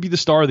 or it could be the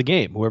star of the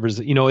game. Whoever's,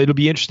 it'll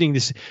be interesting to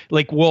see,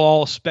 we'll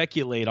all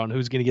speculate on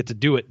who's going to get to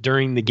do it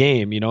during the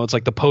game. It's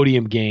like the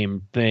podium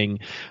game thing.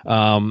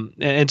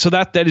 And so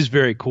that is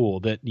very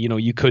cool that,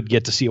 you could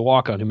get to see a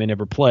walk-on who may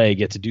never play,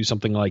 get to do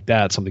something like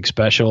that, something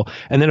special.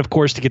 And then, of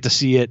course, to get to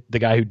see it, the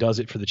guy who does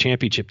it for the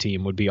championship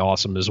team would be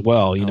awesome as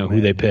well,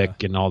 who they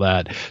pick and all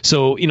that.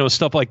 So,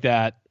 stuff like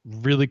that.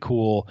 Really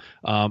cool.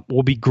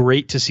 Will be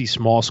great to see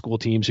small school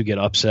teams who get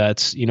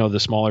upsets, the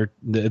smaller,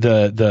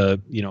 the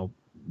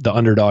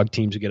underdog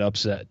teams who get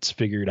upsets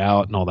figured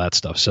out and all that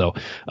stuff. So,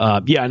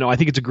 I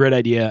think it's a great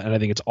idea, and I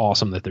think it's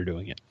awesome that they're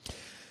doing it.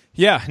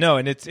 Yeah, no,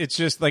 and it's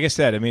just like I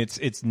said.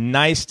 It's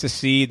nice to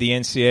see the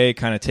NCAA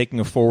kind of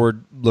taking a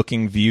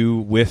forward-looking view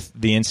with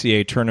the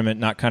NCAA tournament,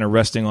 not kind of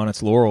resting on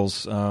its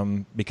laurels,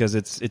 because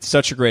it's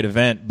such a great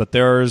event. But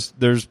there's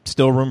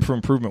still room for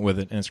improvement with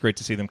it, and it's great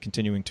to see them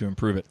continuing to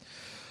improve it.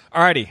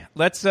 Alrighty,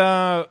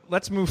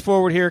 let's move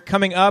forward here.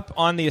 Coming up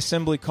on the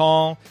Assembly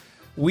Call,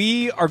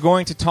 we are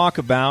going to talk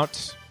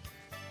about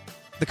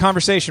the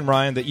conversation,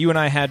 Ryan, that you and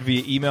I had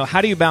via email. How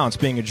do you balance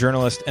being a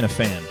journalist and a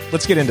fan?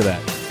 Let's get into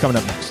that. Coming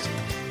up next.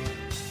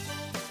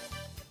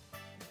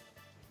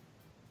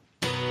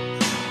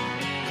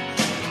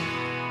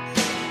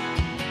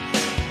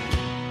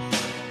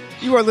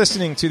 You are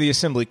listening to the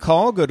Assembly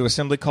Call. Go to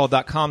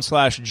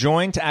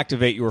assemblycall.com/join to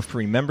activate your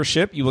free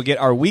membership. You will get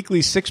our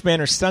weekly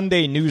Six-Banner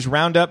Sunday News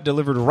Roundup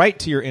delivered right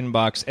to your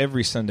inbox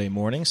every Sunday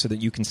morning so that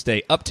you can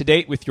stay up to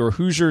date with your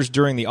Hoosiers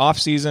during the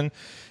offseason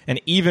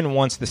and even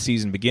once the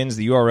season begins.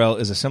 The URL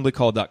is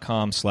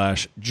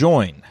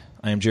assemblycall.com/join.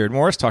 I am Jared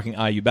Morris, talking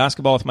IU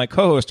basketball with my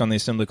co-host on the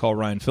Assembly Call,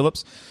 Ryan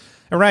Phillips.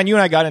 And Ryan, you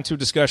and I got into a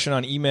discussion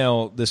on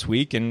email this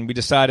week, and we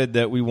decided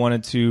that we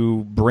wanted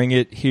to bring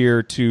it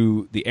here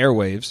to the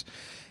airwaves.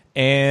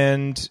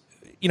 And,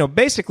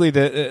 basically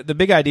the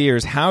big idea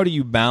is, how do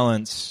you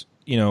balance,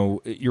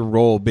 your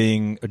role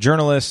being a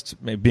journalist,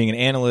 being an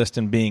analyst,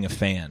 and being a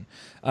fan?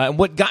 And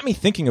what got me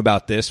thinking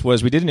about this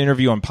was we did an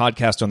interview on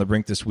Podcast on the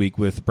Brink this week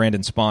with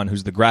Brandon Spahn,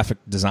 who's the graphic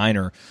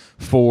designer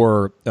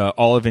for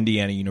all of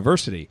Indiana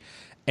University.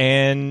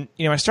 And,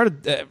 I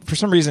started, for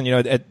some reason,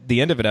 at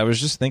the end of it, I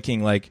was just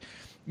thinking,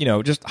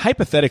 just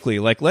hypothetically,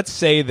 let's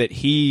say that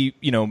he,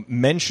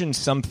 mentioned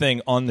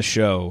something on the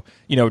show,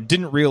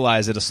 didn't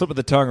realize it, a slip of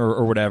the tongue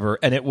or whatever,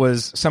 and it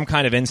was some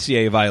kind of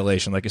NCAA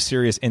violation, like a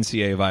serious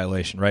NCAA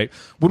violation, right?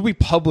 Would we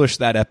publish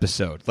that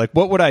episode?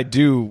 What would I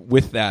do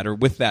with that, or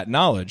with that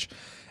knowledge?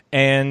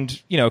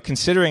 And,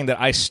 considering that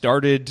I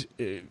started,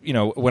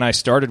 when I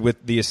started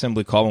with the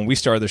Assembly Call, when we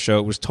started the show,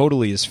 it was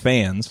totally as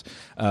fans,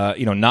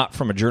 not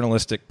from a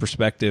journalistic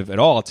perspective at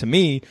all. To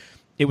me,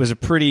 it was a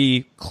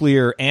pretty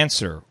clear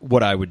answer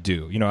what I would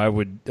do. I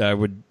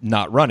would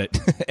not run it.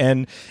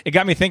 And it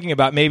got me thinking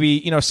about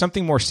maybe,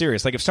 something more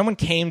serious. Like if someone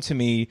came to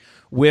me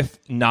with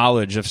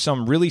knowledge of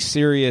some really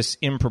serious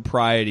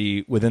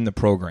impropriety within the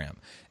program,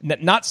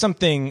 not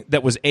something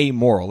that was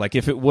amoral. Like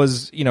if it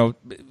was,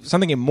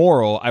 something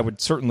immoral, I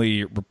would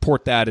certainly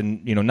report that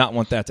and, not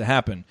want that to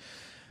happen.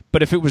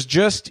 But if it was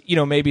just,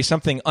 maybe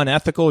something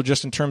unethical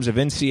just in terms of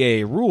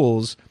NCAA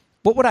rules,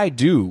 what would I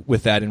do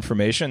with that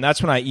information? And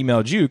that's when I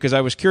emailed you, because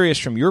I was curious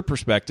from your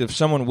perspective,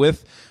 someone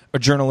with a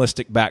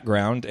journalistic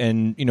background,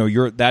 and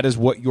that is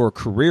what your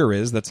career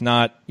is. That's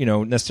not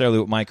necessarily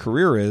what my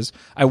career is.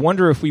 I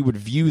wonder if we would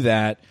view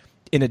that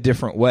in a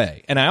different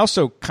way. And I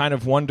also kind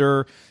of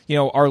wonder,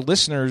 our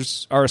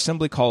listeners, our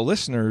Assembly Call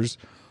listeners,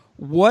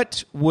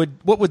 what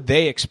would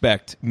they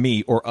expect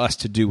me or us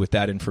to do with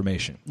that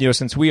information?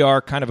 Since we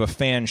are kind of a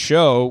fan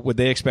show, would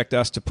they expect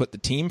us to put the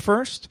team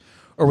first?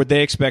 Or would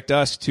they expect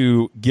us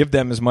to give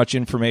them as much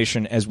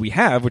information as we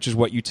have, which is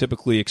what you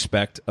typically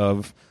expect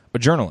of a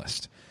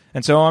journalist?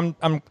 And so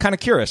I'm kind of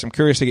curious. I'm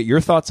curious to get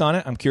your thoughts on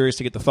it. I'm curious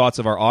to get the thoughts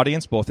of our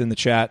audience, both in the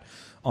chat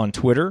on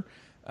Twitter.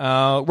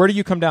 Where do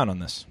you come down on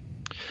this?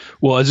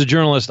 Well, as a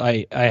journalist,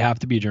 I have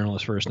to be a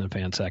journalist first and a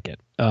fan second.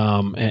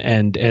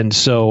 And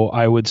so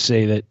I would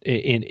say that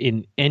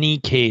in any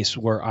case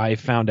where I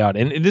found out,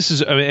 and this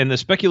is, and the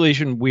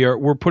speculation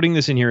we're putting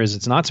this in here is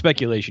it's not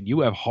speculation.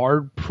 You have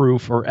hard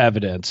proof or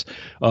evidence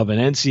of an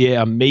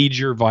NCAA, a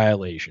major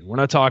violation. We're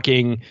not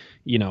talking,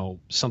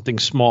 something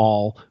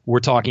small. We're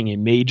talking a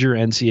major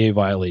NCAA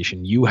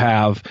violation. You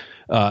have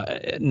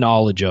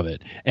knowledge of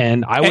it,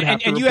 and I would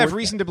and you have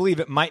reason to believe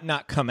it might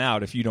not come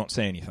out if you don't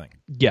say anything.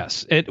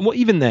 Yes, and well,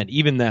 even then,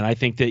 I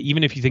think that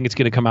even if you think it's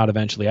going to come out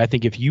eventually, I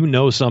think if you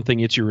know something,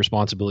 it's your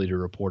responsibility to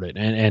report it.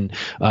 And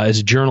as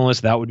a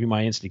journalist, that would be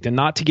my instinct, and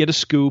not to get a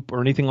scoop or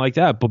anything like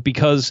that, but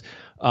because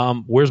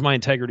where's my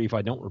integrity if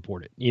I don't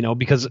report it?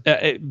 Because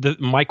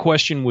my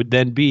question would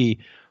then be,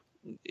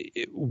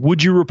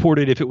 would you report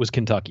it if it was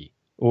Kentucky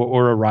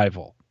or a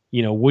rival?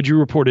 Would you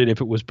report it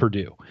if it was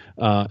Purdue?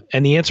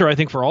 And the answer, I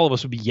think, for all of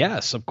us would be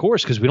yes, of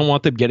course, because we don't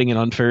want them getting an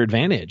unfair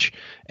advantage.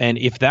 And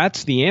if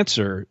that's the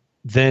answer,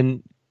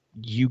 then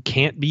you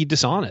can't be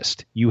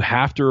dishonest. You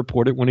have to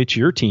report it when it's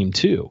your team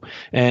too.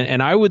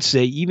 And I would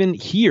say even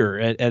here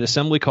at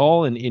Assembly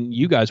Call and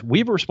you guys, we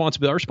have a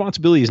responsibility. Our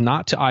responsibility is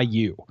not to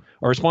IU.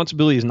 Our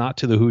responsibility is not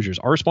to the Hoosiers.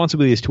 Our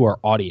responsibility is to our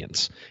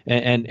audience.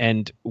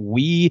 And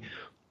we,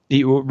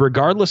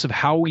 regardless of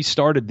how we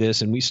started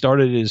this, and we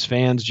started it as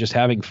fans just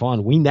having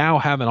fun, we now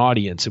have an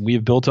audience, and we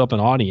have built up an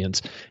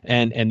audience,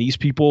 and these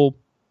people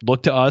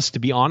look to us to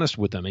be honest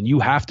with them, and you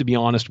have to be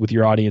honest with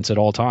your audience at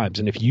all times.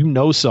 And if you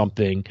know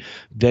something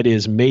that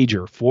is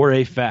major for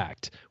a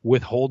fact,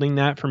 withholding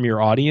that from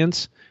your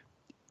audience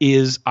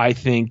is, I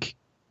think,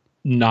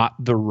 not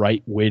the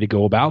right way to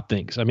go about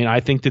things. I mean, I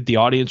think that the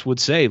audience would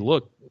say,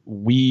 look,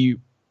 we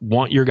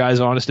want your guys'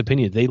 honest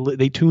opinion.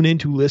 They tune in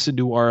to listen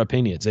to our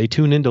opinions. They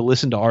tune in to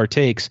listen to our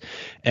takes.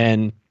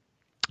 And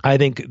I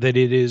think that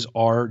it is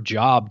our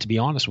job to be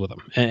honest with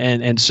them.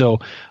 And so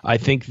I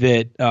think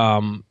that,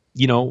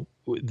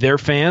 they're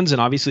fans, and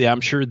obviously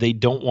I'm sure they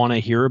don't want to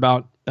hear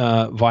about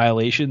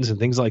violations and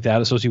things like that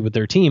associated with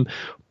their team.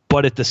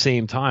 But at the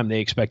same time,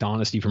 they expect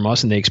honesty from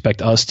us, and they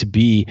expect us to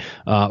be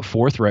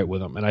forthright with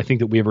them. And I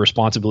think that we have a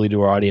responsibility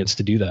to our audience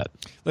to do that.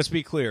 Let's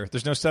be clear.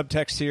 There's no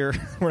subtext here.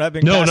 We're not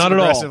being not at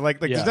all.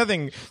 There's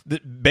nothing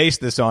that based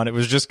this on. It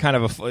was just kind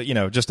of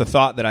just a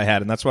thought that I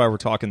had, and that's why we're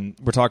talking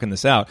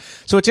this out.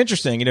 So it's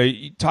interesting.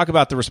 You talk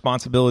about the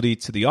responsibility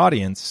to the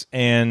audience,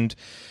 and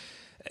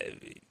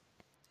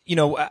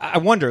I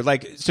wonder,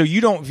 so you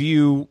don't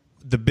view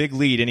the big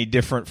lead any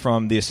different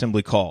from the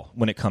Assembly Call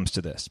when it comes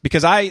to this?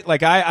 Because I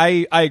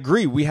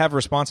agree, we have a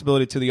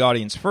responsibility to the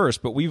audience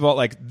first, but we've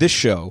all, this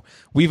show,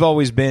 we've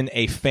always been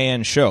a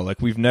fan show.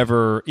 We've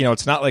never,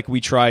 it's not like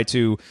we try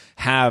to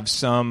have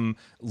some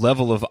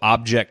level of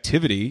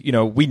objectivity.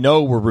 We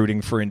know we're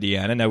rooting for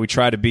Indiana. Now we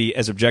try to be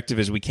as objective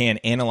as we can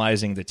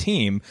analyzing the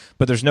team,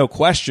 but there's no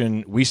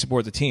question we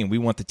support the team. We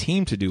want the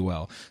team to do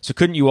well. So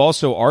couldn't you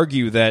also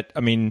argue that,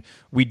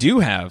 we do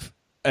have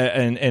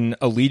an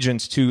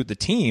allegiance to the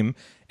team,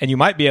 and you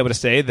might be able to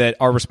say that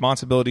our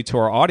responsibility to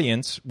our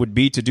audience would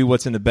be to do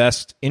what's in the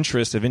best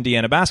interest of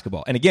Indiana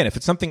basketball. And again, if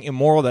it's something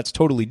immoral, that's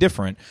totally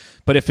different.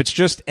 But if it's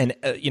just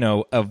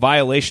a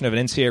violation of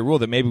an NCAA rule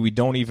that maybe we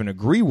don't even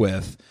agree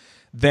with,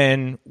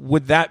 then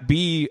would that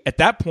be, at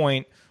that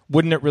point,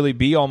 wouldn't it really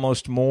be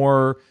almost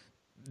more,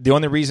 the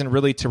only reason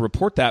really to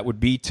report that would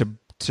be to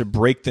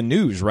break the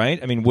news,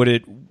 right?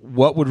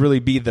 What would really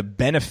be the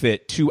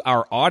benefit to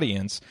our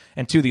audience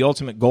and to the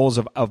ultimate goals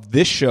of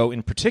this show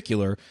in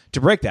particular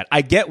to break that?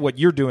 I get what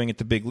you're doing at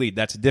the Big Lead.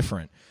 That's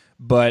different.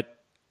 But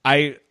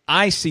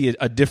I see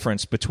a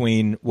difference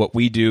between what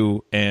we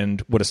do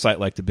and what a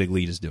site like the Big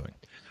Lead is doing.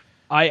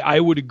 I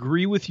would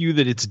agree with you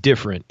that it's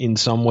different in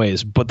some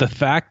ways, but the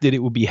fact that it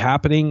would be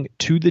happening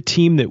to the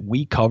team that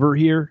we cover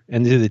here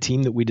and to the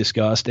team that we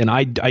discussed, and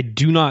I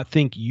do not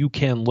think you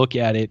can look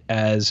at it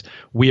as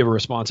we have a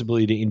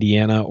responsibility to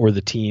Indiana or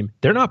the team.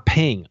 They're not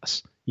paying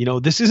us.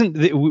 This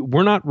isn't,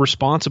 we're not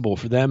responsible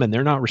for them, and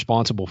they're not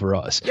responsible for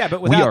us. Yeah,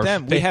 but without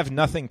them, we have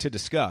nothing to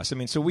discuss.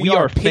 So we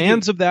are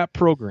fans of that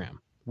program.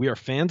 We are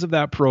fans of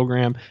that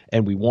program,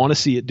 and we want to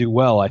see it do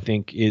well. I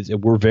think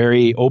we're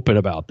very open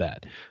about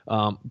that.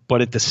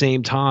 But at the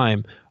same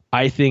time,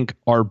 I think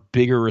our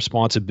bigger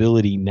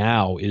responsibility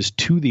now is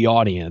to the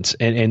audience,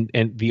 and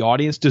the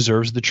audience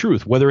deserves the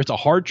truth, whether it's a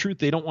hard truth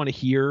they don't want to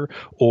hear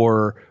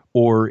or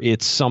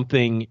it's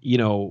something,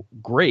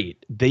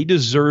 great. They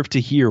deserve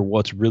to hear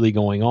what's really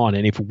going on.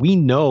 And if we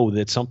know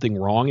that something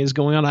wrong is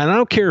going on, and I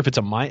don't care if it's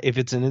an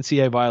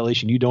NCAA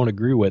violation you don't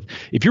agree with,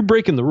 if you're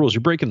breaking the rules,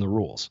 you're breaking the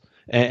rules.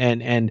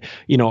 And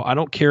I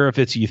don't care if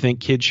it's you think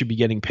kids should be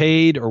getting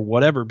paid or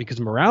whatever, because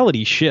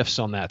morality shifts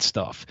on that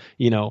stuff,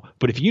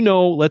 But if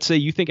let's say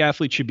you think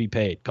athletes should be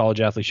paid,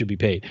 college athletes should be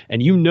paid,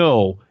 and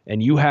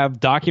and you have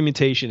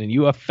documentation and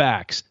you have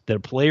facts that a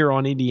player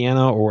on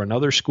Indiana or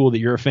another school that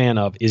you're a fan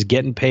of is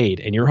getting paid,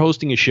 and you're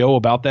hosting a show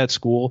about that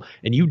school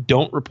and you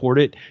don't report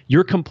it,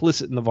 you're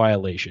complicit in the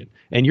violation,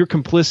 and you're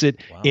complicit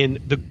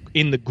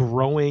in the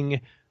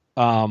growing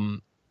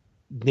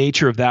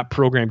nature of that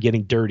program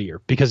getting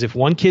dirtier, because if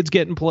one kid's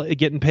getting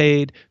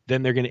paid,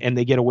 then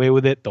they get away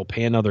with it, they'll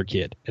pay another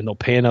kid and they'll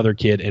pay another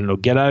kid, and it'll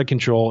get out of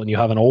control, and you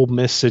have an Ole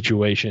Miss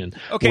situation.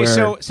 Okay,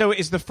 so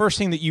is the first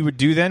thing that you would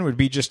do then would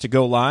be just to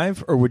go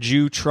live, or would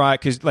you try,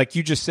 because like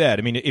you just said,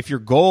 I mean, if your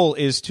goal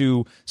is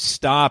to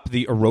stop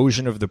the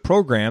erosion of the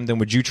program, then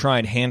would you try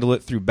and handle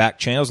it through back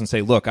channels and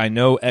say, look, I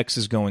know X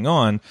is going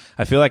on,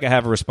 I feel like I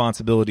have a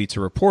responsibility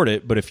to report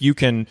it, but if you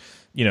can,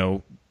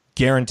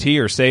 guarantee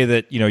or say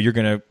that you're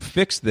going to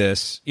fix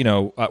this,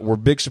 we're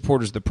big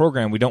supporters of the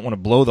program, we don't want to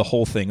blow the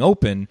whole thing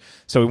open,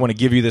 so we want to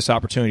give you this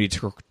opportunity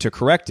to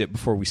correct it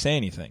before we say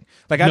anything.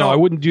 I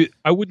wouldn't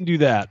do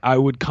that. I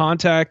would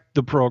contact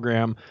the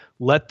program,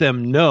 let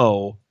them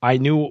know I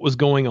knew what was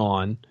going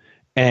on,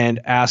 and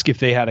ask if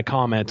they had a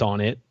comment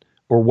on it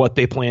or what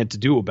they planned to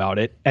do about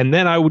it, and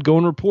then I would go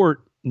and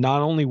report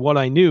not only what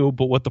I knew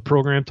but what the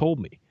program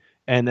told me.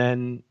 And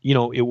then,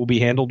 it will be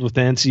handled with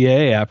the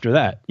NCAA after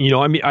that.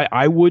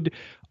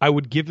 I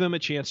would give them a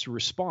chance to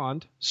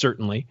respond,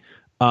 certainly.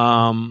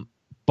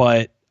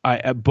 But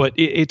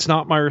it's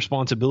not my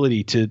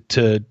responsibility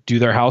to do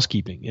their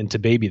housekeeping and to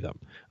baby them.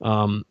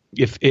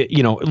 If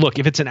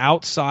it's an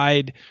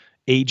outside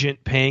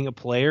agent paying a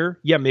player,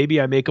 yeah,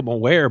 maybe I make them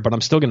aware, but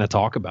I'm still going to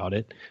talk about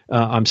it.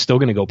 I'm still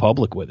going to go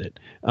public with it.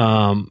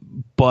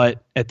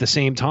 But at the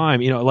same time,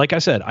 like I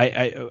said,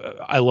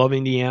 I love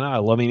Indiana. I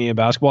love Indiana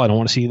basketball. I don't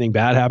want to see anything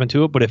bad happen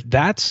to it. But if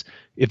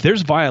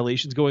there's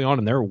violations going on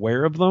and they're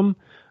aware of them,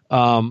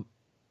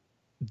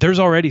 there's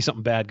already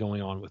something bad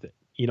going on with it.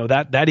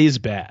 That is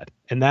bad.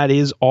 And that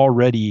is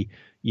already,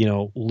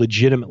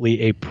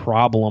 legitimately a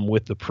problem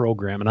with the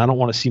program. And I don't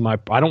want to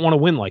I don't want to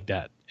win like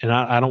that. And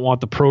I don't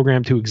want the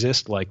program to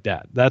exist like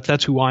that.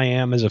 That's who I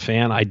am as a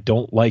fan. I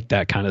don't like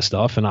that kind of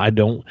stuff. And I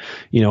don't,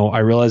 I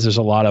realize there's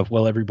a lot of,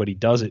 well, everybody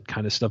does it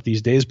kind of stuff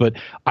these days. But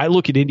I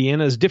look at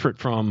Indiana as different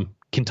from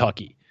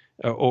Kentucky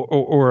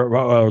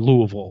or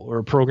Louisville, or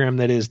a program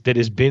that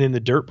has been in the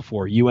dirt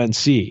before,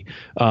 UNC.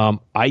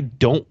 I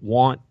don't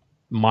want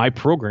my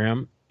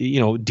program,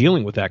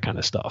 dealing with that kind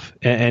of stuff.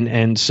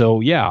 And so,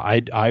 yeah,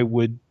 I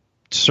would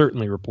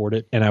certainly report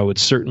it, and I would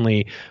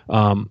certainly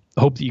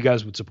hope that you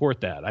guys would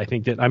support that. I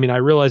think that, I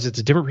realize it's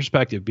a different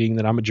perspective, being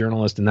that I'm a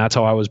journalist and that's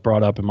how I was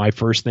brought up, and my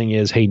first thing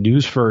is, hey,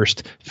 news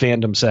first,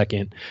 fandom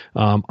second.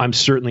 I'm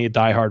certainly a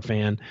diehard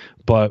fan,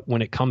 but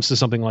when it comes to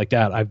something like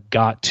that, I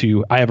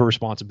have a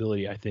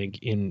responsibility, I think,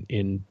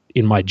 in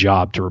my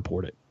job to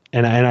report it.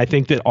 And I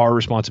think that our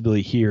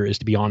responsibility here is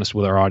to be honest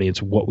with our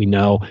audience, what we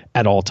know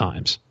at all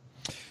times.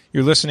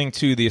 You're listening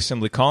to the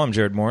Assembly Column.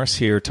 Jared Morris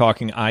here,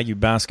 talking IU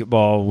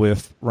basketball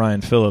with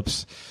Ryan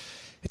Phillips.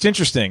 It's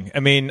interesting.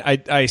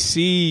 I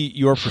see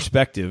your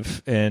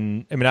perspective,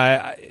 and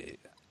I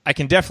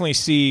can definitely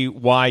see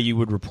why you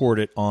would report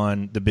it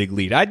on the big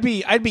lead. I'd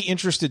be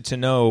interested to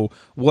know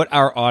what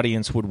our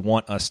audience would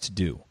want us to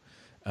do.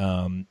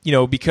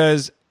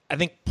 Because I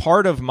think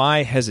part of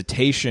my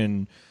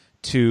hesitation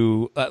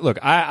to look,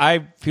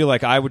 I feel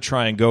like I would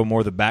try and go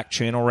more the back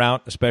channel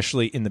route,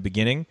 especially in the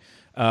beginning.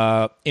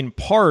 In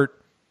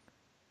part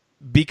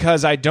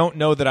because I don't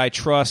know that I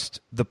trust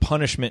the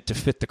punishment to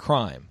fit the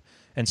crime.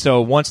 And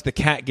so once the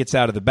cat gets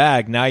out of the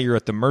bag, now you're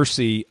at the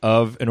mercy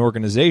of an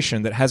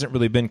organization that hasn't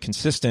really been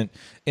consistent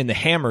in the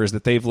hammers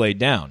that they've laid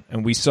down.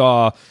 And we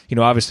saw,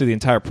 obviously the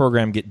entire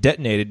program get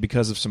detonated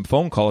because of some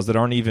phone calls that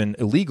aren't even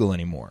illegal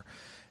anymore.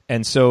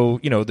 And so,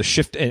 the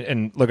shift,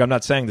 and look, I'm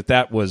not saying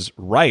that was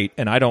right,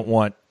 and I don't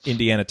want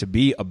Indiana to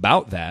be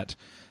about that.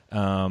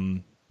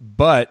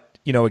 But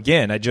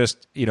again, I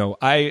just,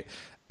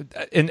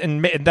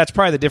 and that's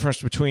probably the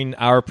difference between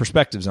our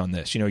perspectives on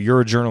this. You're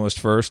a journalist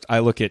first. I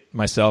look at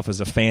myself as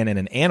a fan and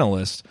an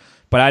analyst,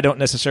 but I don't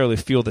necessarily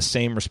feel the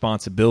same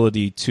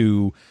responsibility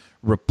to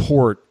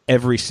report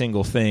every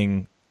single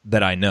thing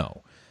that I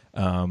know.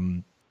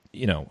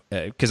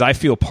 Because I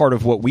feel part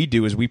of what we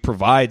do is we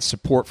provide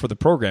support for the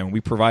program.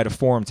 We provide a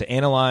forum to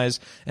analyze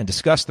and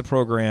discuss the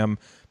program,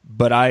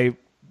 but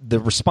the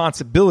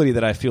responsibility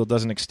that I feel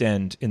doesn't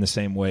extend in the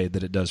same way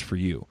that it does for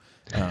you.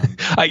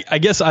 I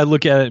guess I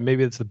look at it,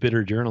 maybe it's the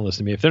bitter journalist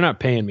in me. If they're not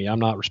paying me, I'm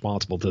not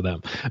responsible to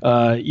them.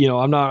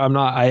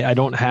 I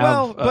don't have.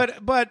 Well,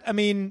 but look,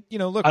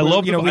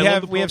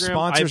 we have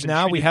sponsors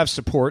now. We have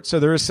support,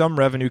 so there is some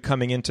revenue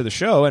coming into the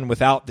show. And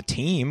without the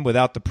team,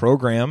 without the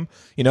program,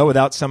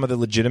 without some of the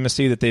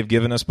legitimacy that they've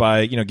given us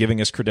by giving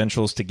us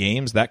credentials to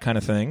games, that kind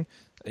of thing.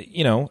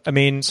 So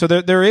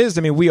there is.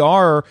 We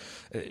are,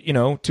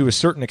 to a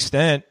certain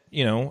extent,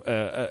 we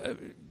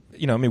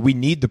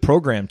need the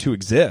program to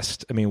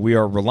exist. We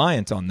are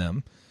reliant on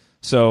them.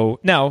 So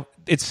now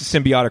it's a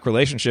symbiotic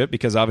relationship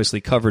because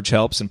obviously coverage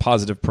helps and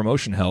positive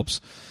promotion helps,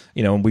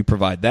 and we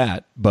provide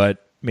that.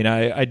 But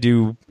I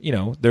do,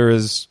 there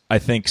is, I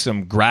think,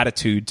 some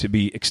gratitude to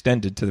be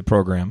extended to the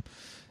program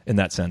in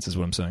that sense is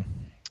what I'm saying.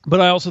 But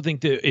I also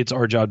think that it's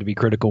our job to be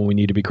critical, and we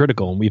need to be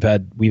critical. And we've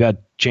had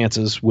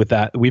chances with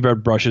that. We've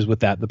had brushes with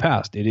that in the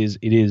past.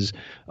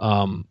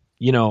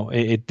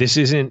 This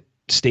isn't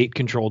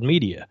state-controlled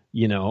media.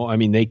 We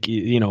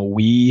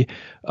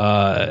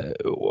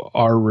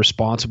are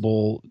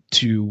responsible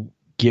to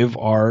give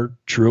our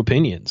true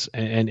opinions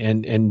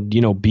and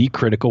you know, be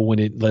critical when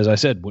it, as I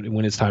said,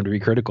 when it's time to be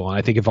critical. And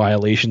I think if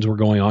violations were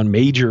going on,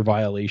 major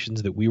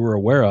violations that we were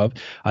aware of,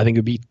 I think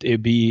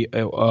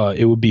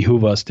it would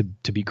behoove us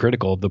to be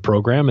critical of the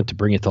program and to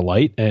bring it to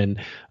light and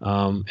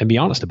be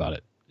honest about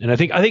it. And I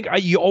think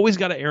you always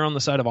got to err on the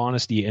side of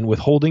honesty, and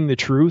withholding the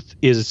truth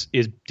is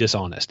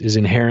dishonest, is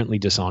inherently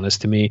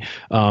dishonest to me,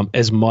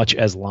 as much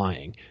as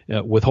lying.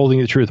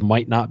 Withholding the truth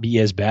might not be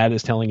as bad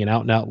as telling an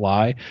out and out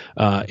lie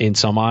in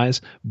some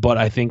eyes, but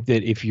I think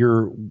that if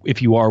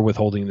you are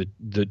withholding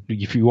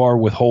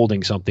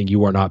something,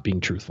 you are not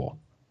being truthful.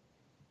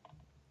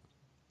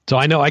 So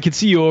I know I can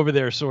see you over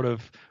there sort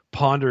of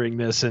pondering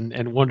this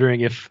and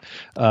wondering if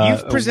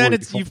you've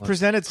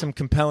presented some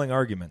compelling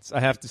arguments,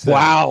 I have to say.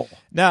 Wow.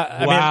 Now,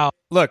 I mean,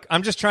 look,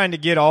 I'm just trying to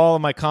get all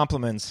of my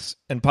compliments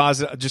and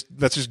positive.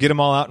 Let's just get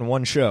them all out in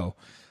one show.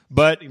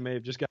 But you may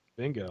have just got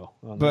bingo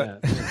on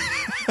but,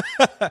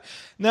 that.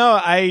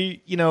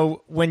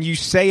 No, when you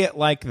say it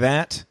like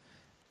that,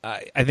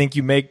 I think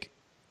you make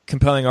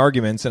compelling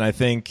arguments, and I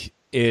think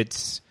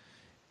it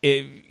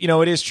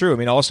is true. I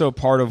mean, also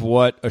part of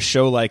what a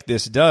show like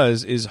this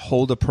does is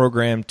hold a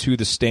program to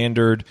the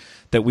standard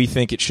that we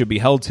think it should be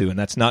held to. And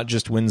that's not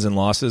just wins and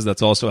losses.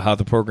 That's also how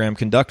the program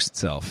conducts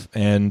itself.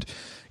 And,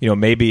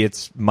 maybe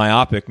it's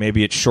myopic,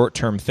 maybe it's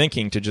short-term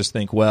thinking to just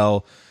think,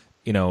 well,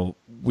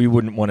 we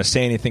wouldn't want to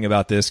say anything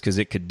about this because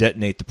it could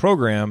detonate the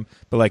program.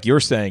 But like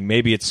you're saying,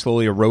 maybe it's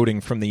slowly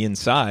eroding from the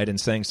inside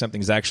and saying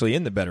something's actually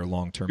in the better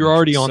long-term. You're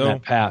already on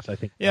that path, I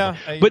think. Yeah.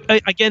 But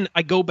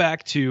I go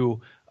back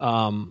to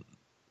the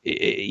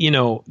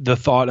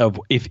thought of,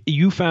 if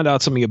you found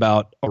out something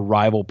about a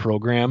rival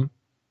program,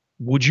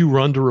 would you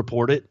run to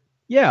report it?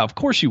 Yeah, of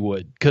course you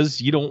would, because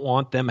you don't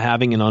want them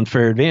having an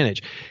unfair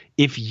advantage.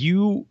 If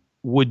you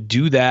would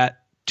do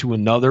that to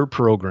another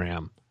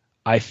program,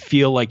 I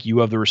feel like you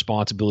have the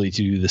responsibility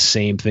to do the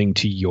same thing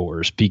to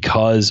yours,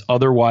 because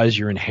otherwise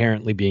you're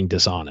inherently being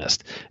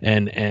dishonest.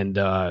 And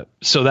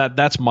so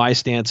that's my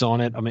stance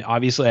on it. I mean,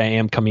 obviously I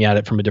am coming at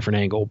it from a different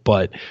angle,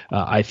 but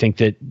I think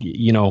that,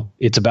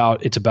 it's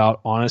about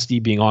honesty,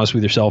 being honest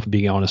with yourself and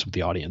being honest with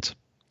the audience.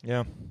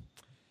 Yeah.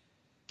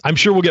 I'm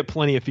sure we'll get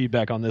plenty of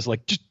feedback on this.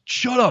 Like, just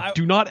shut up.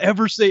 Do not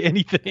ever say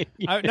anything.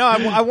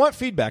 I want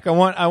feedback. I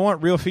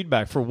want real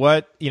feedback for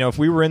what, if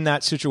we were in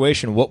that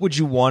situation, what would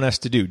you want us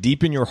to do?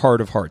 Deep in your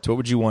heart of hearts, what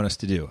would you want us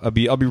to do? I'll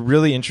be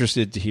really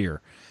interested to hear.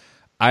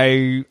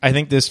 I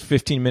think this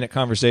 15-minute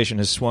conversation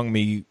has swung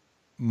me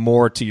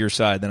more to your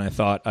side than I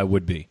thought I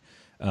would be.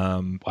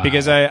 Wow.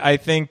 Because I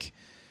think,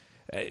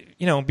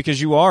 because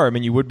you are,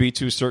 you would be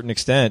to a certain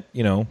extent,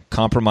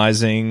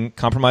 compromising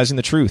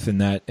the truth in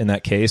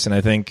that case. And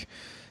I think,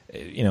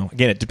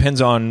 again, it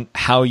depends on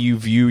how you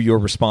view your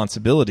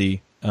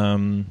responsibility.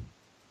 Anyway,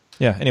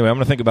 I'm going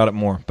to think about it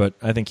more, but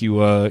I think you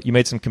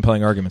made some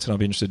compelling arguments, and I'll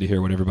be interested to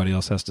hear what everybody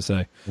else has to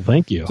say. Well,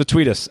 thank you. So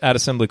tweet us at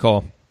Assembly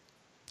Call.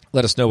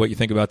 Let us know what you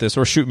think about this,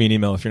 or shoot me an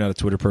email if you're not a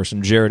Twitter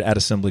person, Jared at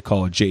Assembly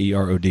Call,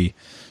 JEROD,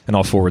 and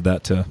I'll forward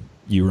that to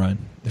you, Ryan,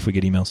 if we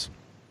get emails.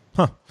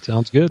 Huh.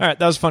 Sounds good. All right,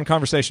 that was a fun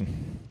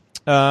conversation.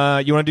 You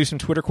want to do some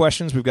Twitter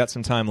questions? We've got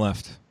some time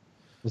left.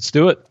 Let's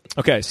do it.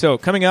 Okay, so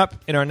coming up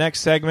in our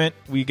next segment,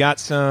 we got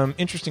some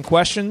interesting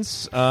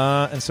questions,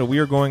 and so we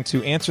are going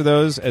to answer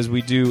those as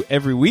we do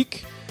every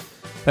week.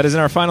 That is in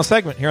our final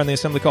segment here on the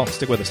Assembly Call.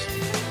 Stick with us.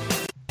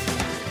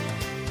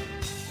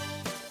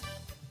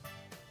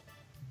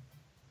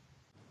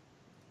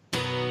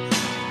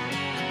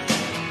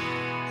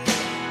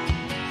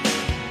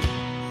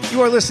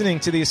 You are listening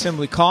to the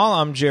Assembly Call.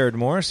 I'm Jared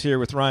Morris here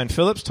with Ryan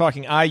Phillips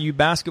talking IU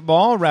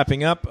basketball,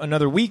 wrapping up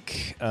another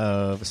week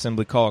of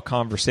Assembly Call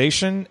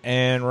conversation.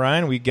 And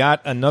Ryan, we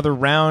got another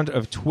round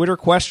of Twitter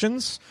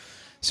questions.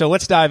 So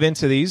let's dive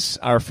into these.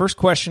 Our first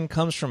question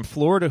comes from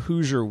Florida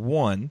Hoosier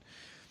 1.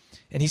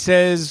 And he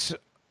says,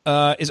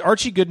 is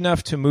Archie good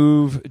enough to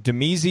move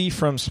Demezi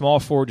from small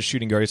forward to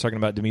shooting guard? He's talking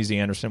about Demezi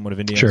Anderson, one of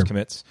Indiana's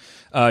commits.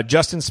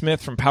 Justin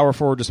Smith from power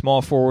forward to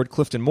small forward.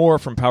 Clifton Moore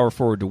from power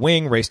forward to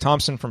wing. Race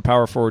Thompson from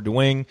power forward to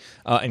wing.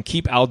 And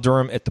keep Al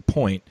Durham at the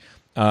point,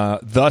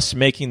 thus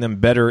making them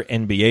better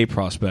NBA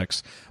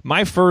prospects.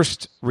 My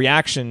first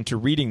reaction to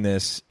reading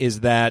this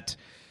is that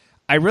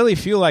I really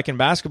feel like in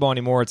basketball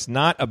anymore, it's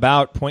not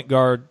about point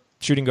guard,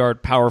 shooting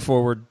guard, power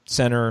forward,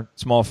 center,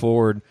 small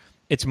forward.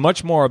 It's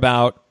much more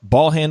about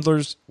ball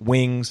handlers,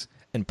 wings,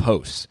 and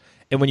posts.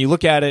 And when you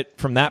look at it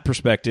from that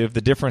perspective,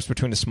 the difference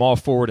between a small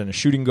forward and a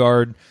shooting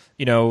guard,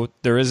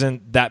 there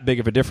isn't that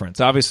big of a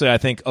difference. Obviously, I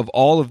think of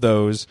all of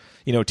those,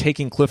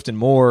 taking Clifton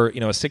Moore, a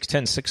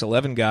 6'10",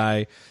 6'11"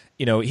 guy,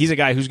 he's a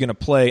guy who's going to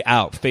play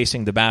out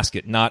facing the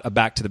basket, not a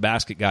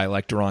back-to-the-basket guy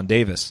like Deron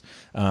Davis.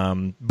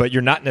 But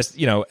you're not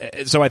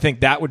necessarily, so I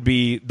think that would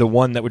be the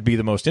one that would be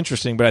the most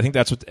interesting, but I think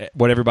that's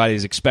what everybody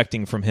is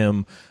expecting from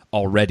him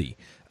already.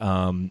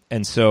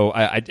 And so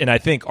I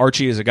think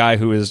Archie is a guy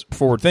who is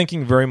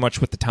forward-thinking, very much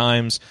with the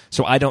times,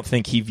 so I don't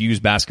think he views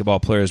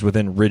basketball players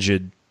within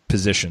rigid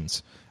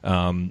positions.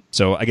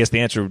 So I guess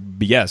the answer would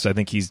be yes. I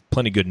think he's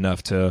plenty good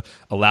enough to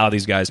allow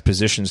these guys'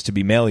 positions to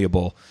be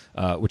malleable,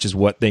 which is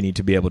what they need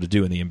to be able to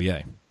do in the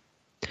NBA.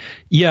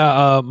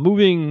 Yeah,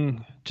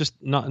 moving just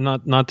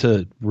not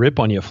to rip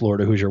on you,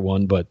 Florida Hoosier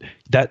one, but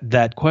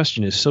that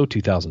question is so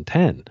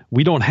 2010.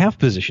 We don't have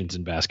positions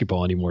in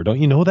basketball anymore. Don't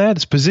you know that?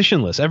 It's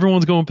positionless.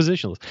 Everyone's going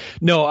positionless.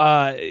 No,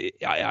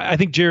 I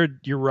think, Jared,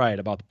 you're right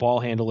about the ball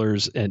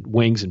handlers and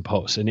wings and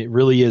posts, and it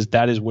really is.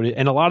 That is what it.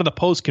 And a lot of the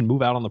posts can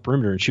move out on the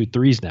perimeter and shoot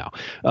threes now.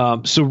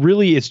 So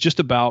really, it's just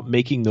about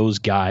making those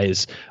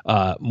guys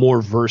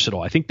more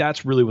versatile. I think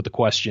that's really what the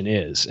question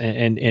is,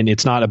 and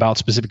it's not about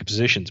specific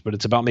positions, but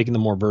it's about making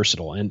them more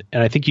versatile. And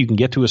I think you can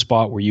get to a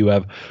spot where you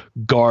have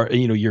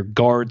your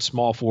guard,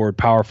 small forward,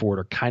 power forward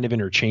are kind of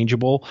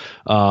interchangeable.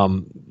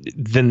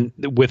 Then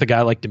with a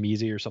guy like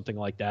Demise or something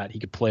like that, he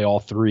could play all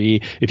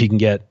three. If you can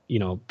get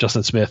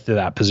Justin Smith to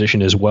that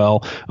position as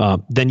well,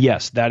 then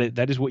yes,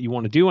 that is what you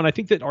want to do. And I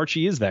think that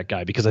Archie is that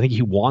guy because I think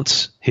he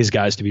wants his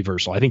guys to be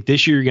versatile. I think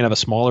this year you're going to have a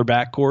smaller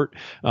backcourt,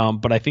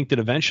 but I think that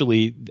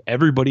eventually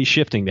everybody's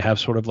shifting to have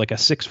sort of like a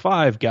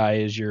 6'5"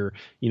 guy as your,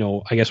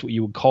 I guess what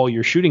you would call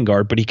your shooting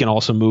guard, but he can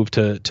also move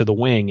to the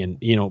wing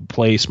and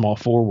play small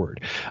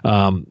forward.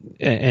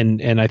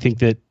 And I think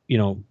that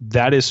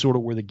that is sort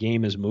of where the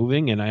game is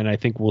moving, and I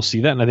think we'll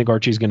see that, and I think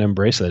Archie's going to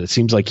embrace that. It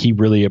seems like he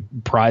really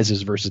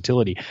prizes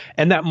versatility,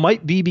 and that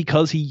might be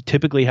because he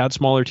typically had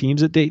smaller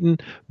teams at Dayton,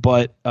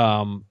 but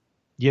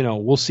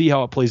we'll see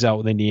how it plays out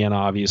with Indiana,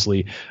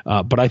 obviously.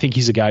 But I think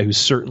he's a guy who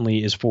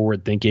certainly is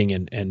forward thinking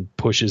and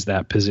pushes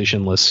that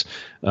positionless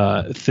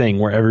thing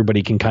where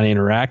everybody can kind of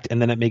interact.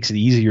 And then it makes it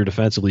easier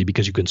defensively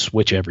because you can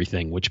switch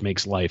everything, which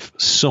makes life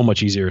so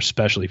much easier,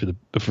 especially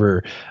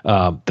for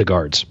the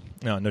guards.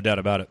 No doubt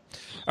about it.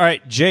 All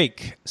right,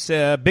 Jake,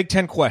 Big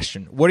Ten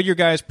question. What are your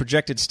guys'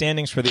 projected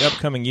standings for the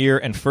upcoming year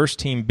and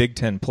first-team Big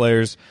Ten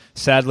players?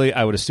 Sadly,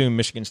 I would assume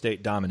Michigan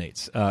State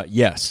dominates.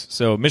 Yes.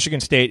 So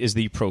Michigan State is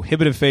the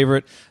prohibitive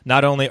favorite.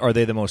 Not only are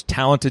they the most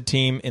talented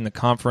team in the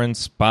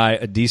conference by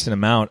a decent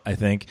amount, I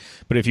think,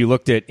 but if you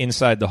looked at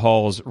Inside the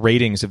Hall's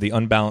ratings of the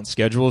unbalanced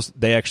schedules,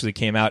 they actually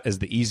came out as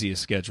the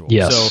easiest schedule.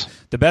 Yes. So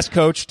the best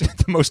coached,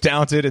 the most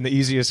talented, and the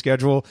easiest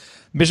schedule.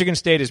 Michigan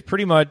State is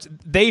pretty much,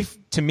 they,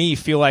 to me,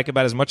 feel like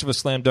about as much of a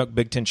slam dunk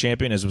Big Ten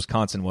champion as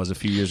Wisconsin was a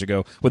few years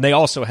ago when they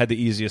also had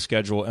the easiest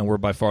schedule and were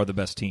by far the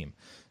best team.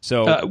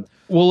 So,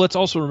 well, let's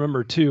also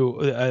remember, too,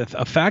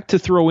 a fact to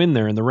throw in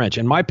there in the wrench,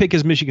 and my pick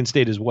is Michigan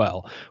State as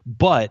well,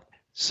 but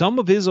some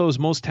of Izzo's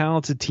most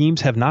talented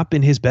teams have not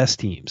been his best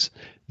teams.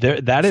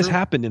 That has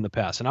happened in the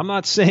past. And I'm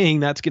not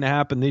saying that's going to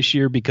happen this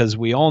year because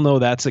we all know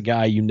that's a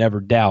guy you never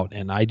doubt,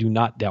 and I do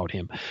not doubt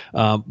him.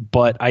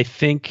 But I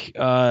think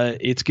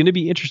it's going to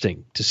be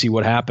interesting to see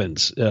what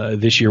happens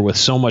this year with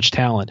so much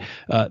talent.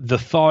 The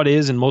thought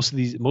is, and most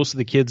of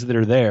the kids that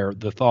are there,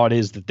 the thought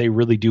is that they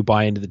really do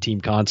buy into the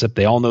team concept.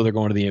 They all know they're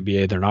going to the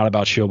NBA. They're not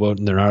about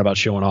showboating. They're not about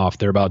showing off.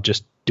 They're about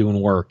just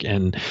doing work.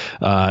 And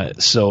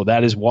so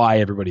that is why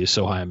everybody is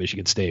so high on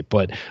Michigan State.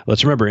 But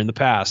let's remember, in the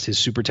past, his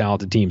super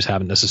talented teams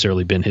haven't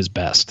necessarily been his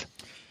best.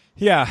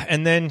 Yeah,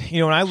 and then,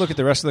 when I look at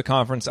the rest of the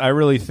conference, I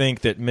really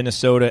think that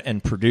Minnesota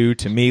and Purdue,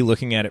 to me,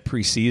 looking at it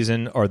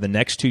preseason, are the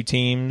next two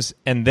teams.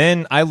 And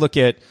then I look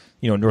at,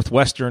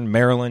 Northwestern,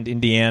 Maryland,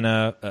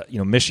 Indiana,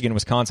 Michigan,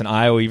 Wisconsin,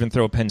 Iowa, even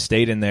throw Penn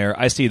State in there.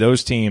 I see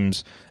those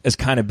teams as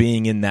kind of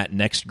being in that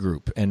next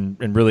group, and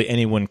really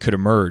anyone could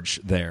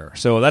emerge there.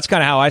 So that's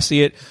kind of how I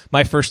see it.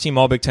 My first team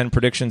All Big Ten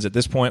predictions at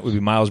this point would be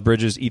Miles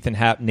Bridges, Ethan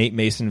Happ, Nate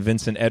Mason,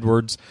 Vincent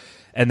Edwards.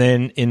 And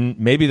then in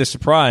maybe the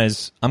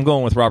surprise, I'm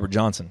going with Robert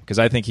Johnson because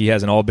I think he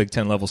has an all Big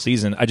Ten level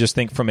season. I just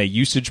think from a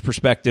usage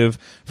perspective,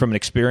 from an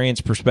experience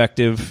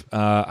perspective,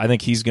 I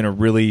think he's going to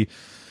really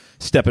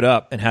step it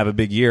up and have a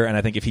big year. And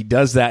I think if he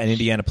does that and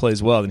Indiana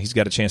plays well, then he's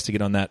got a chance to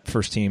get on that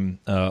first team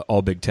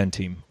all Big Ten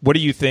team. What do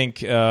you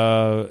think,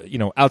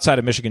 outside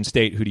of Michigan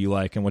State, who do you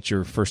like, and what's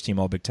your first team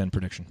all Big Ten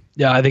prediction?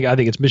 Yeah, I think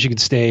it's Michigan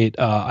State.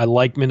 I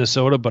like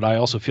Minnesota, but I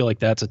also feel like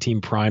that's a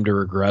team primed to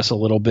regress a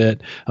little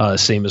bit,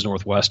 same as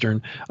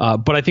Northwestern.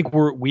 But I think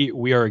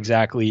we are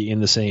exactly in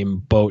the same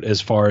boat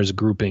as far as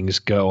groupings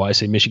go. I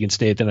say Michigan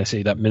State, then I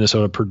say that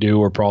Minnesota,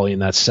 Purdue are probably in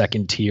that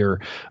second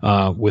tier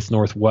with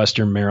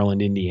Northwestern,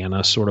 Maryland,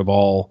 Indiana, sort of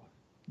all,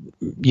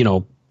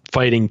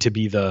 fighting to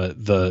be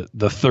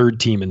the third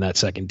team in that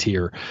second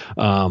tier.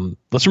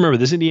 Let's remember,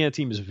 this Indiana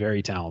team is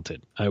very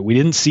talented. We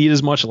didn't see it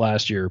as much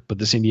last year, but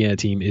this Indiana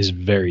team is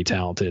very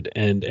talented,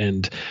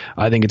 and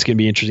I think it's going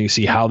to be interesting to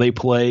see how they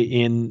play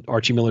in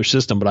Archie Miller's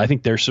system. But I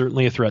think they're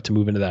certainly a threat to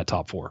move into that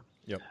top four.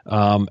 Yep.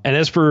 And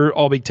as for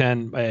all Big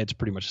Ten, it's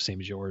pretty much the same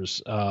as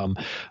yours.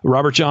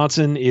 Robert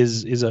Johnson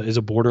is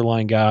a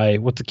borderline guy.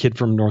 What's the kid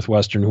from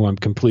Northwestern who I'm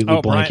completely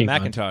blanking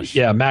Brian McIntosh. on?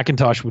 Yeah,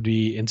 McIntosh would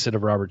be instead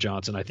of Robert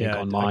Johnson, I think,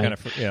 on mine.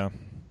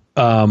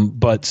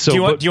 But so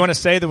do you want to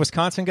say the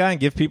Wisconsin guy and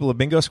give people a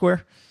bingo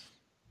square?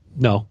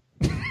 No.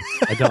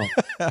 I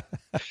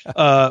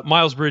don't.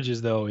 Miles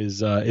Bridges, though, is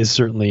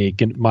certainly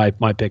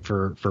my pick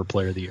for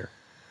player of the year.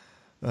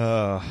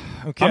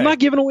 Okay. I'm not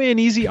giving away an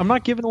easy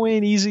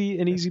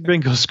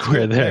bingo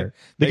square there.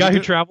 The guy who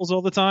travels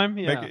all the time.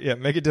 Yeah.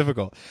 Make it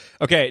difficult.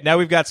 Okay, now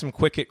we've got some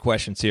quick hit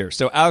questions here.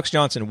 So, Alex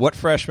Johnson, what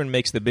freshman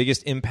makes the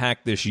biggest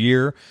impact this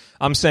year?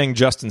 I'm saying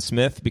Justin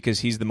Smith because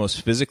he's the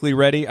most physically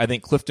ready. I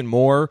think Clifton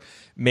Moore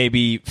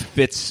maybe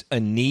fits a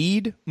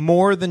need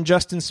more than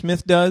Justin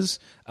Smith does.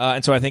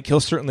 And so I think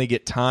he'll certainly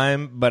get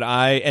time,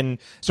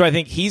 so I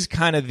think he's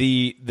kind of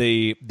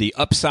the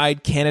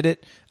upside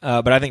candidate.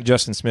 But I think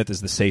Justin Smith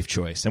is the safe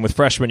choice. And with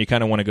freshmen, you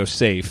kind of want to go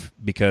safe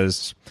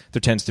because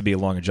there tends to be a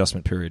long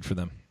adjustment period for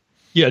them.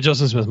 Yeah,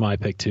 Justin Smith's my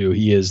pick too.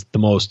 He is the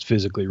most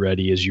physically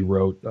ready, as you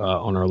wrote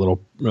on our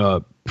little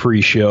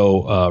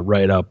pre-show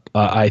write-up.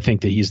 I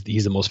think that he's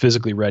the most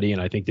physically ready,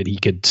 and I think that he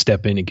could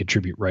step in and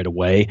contribute right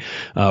away,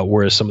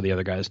 whereas some of the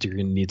other guys are going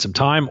to need some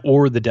time,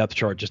 or the depth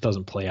chart just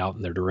doesn't play out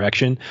in their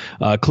direction.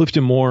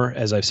 Clifton Moore,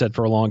 as I've said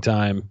for a long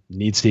time,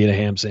 needs to eat a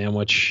ham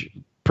sandwich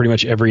pretty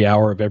much every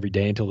hour of every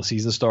day until the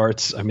season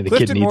starts. I mean,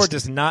 Clifton Moore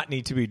does not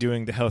need to be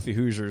doing the Healthy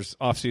Hoosiers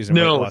offseason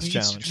weight loss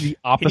challenge. The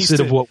opposite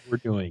of what we're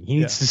doing. He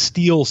needs to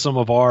steal some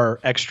of our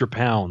extra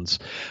pounds.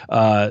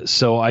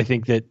 So I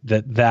think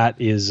that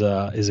is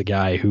a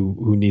guy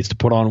who needs to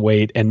put on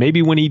weight, and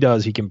maybe when he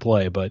does, he can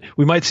play. But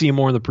we might see him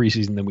more in the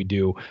preseason than we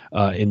do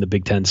in the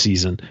Big Ten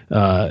season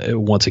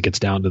once it gets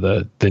down to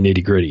the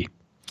nitty gritty.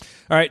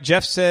 All right,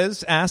 Jeff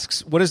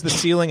asks, what is the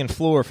ceiling and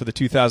floor for the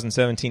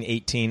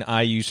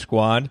 2017-18 IU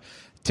squad?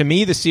 To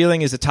me, the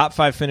ceiling is a top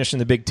 5 finish in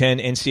the Big Ten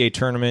NCAA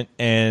tournament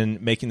and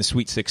making the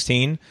Sweet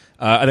 16.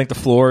 I think the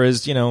floor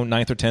is,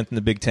 9th or 10th in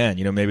the Big Ten.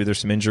 Maybe there's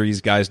some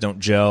injuries, guys don't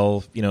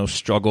gel,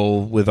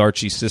 struggle with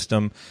Archie's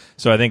system.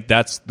 So I think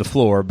that's the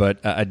floor,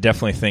 but I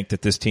definitely think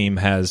that this team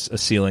has a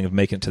ceiling of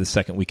making it to the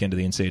second weekend of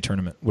the NCAA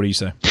tournament. What do you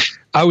say?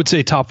 I would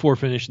say top 4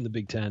 finish in the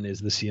Big Ten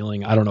is the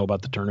ceiling. I don't know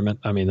about the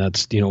tournament. I mean,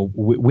 that's,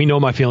 we know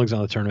my feelings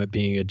on the tournament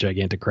being a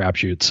gigantic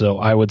crapshoot. So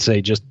I would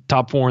say just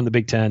top 4 in the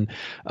Big Ten.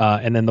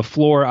 And then the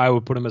floor, I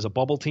would put them as a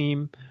bubble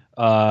team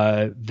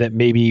that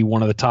maybe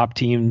one of the top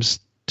teams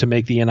to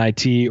make the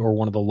NIT or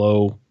one of the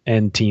low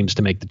end teams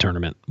to make the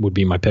tournament would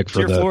be my pick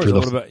for your floor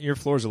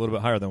is a little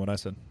bit higher than what I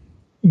said.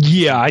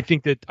 Yeah, I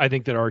think that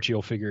Archie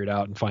will figure it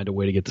out and find a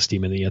way to get this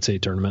team in the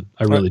NCAA tournament.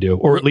 I really do,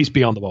 or at least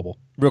beyond the bubble.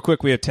 Real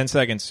quick, we have 10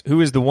 seconds. Who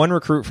is the one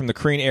recruit from the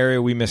Crean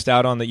area we missed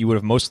out on that you would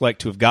have most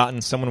liked to have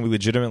gotten? Someone we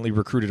legitimately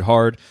recruited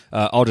hard.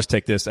 I'll just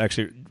take this.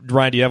 Actually,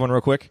 Ryan, do you have one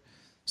real quick?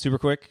 Super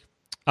quick?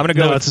 I'm going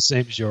to go. No, it's the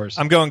same as yours.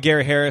 I'm going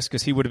Gary Harris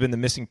because he would have been the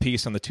missing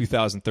piece on the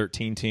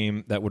 2013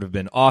 team. That would have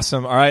been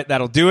awesome. All right,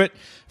 that'll do it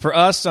for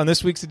us on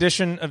this week's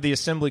edition of the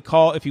Assembly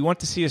Call. If you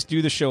want to see us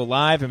do the show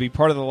live and be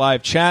part of the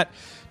live chat,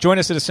 join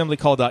us at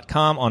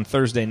assemblycall.com on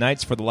Thursday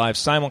nights for the live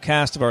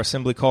simulcast of our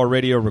Assembly Call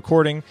radio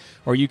recording,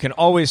 or you can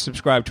always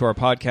subscribe to our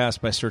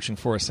podcast by searching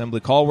for Assembly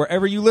Call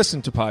wherever you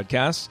listen to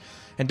podcasts.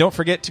 And don't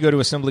forget to go to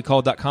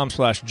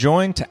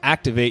assemblycall.com/join to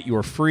activate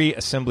your free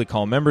Assembly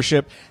Call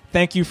membership.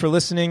 Thank you for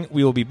listening.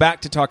 We will be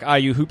back to talk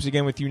IU hoops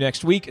again with you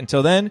next week.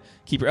 Until then,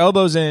 keep your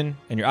elbows in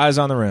and your eyes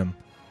on the rim,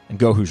 and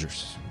go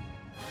Hoosiers.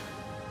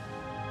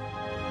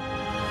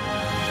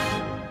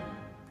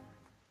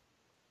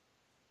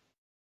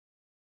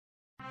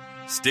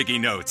 Sticky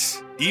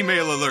notes,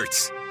 email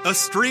alerts, a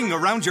string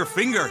around your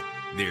finger.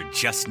 They're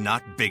just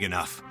not big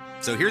enough.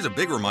 So here's a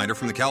big reminder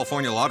from the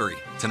California Lottery.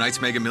 Tonight's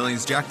Mega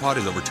Millions jackpot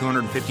is over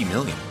 $250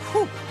 million.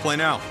 Whew. Play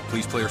now.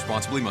 Please play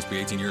responsibly. Must be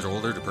 18 years or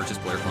older to purchase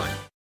player client.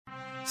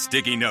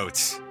 Sticky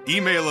notes,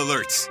 email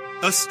alerts,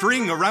 a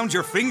string around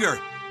your finger.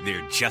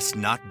 They're just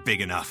not big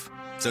enough.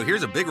 So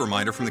here's a big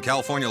reminder from the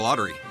California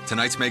Lottery.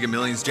 Tonight's Mega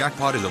Millions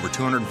jackpot is over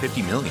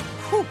 $250 million.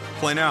 Whew.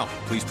 Play now.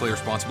 Please play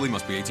responsibly.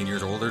 Must be 18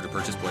 years or older to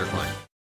purchase player client.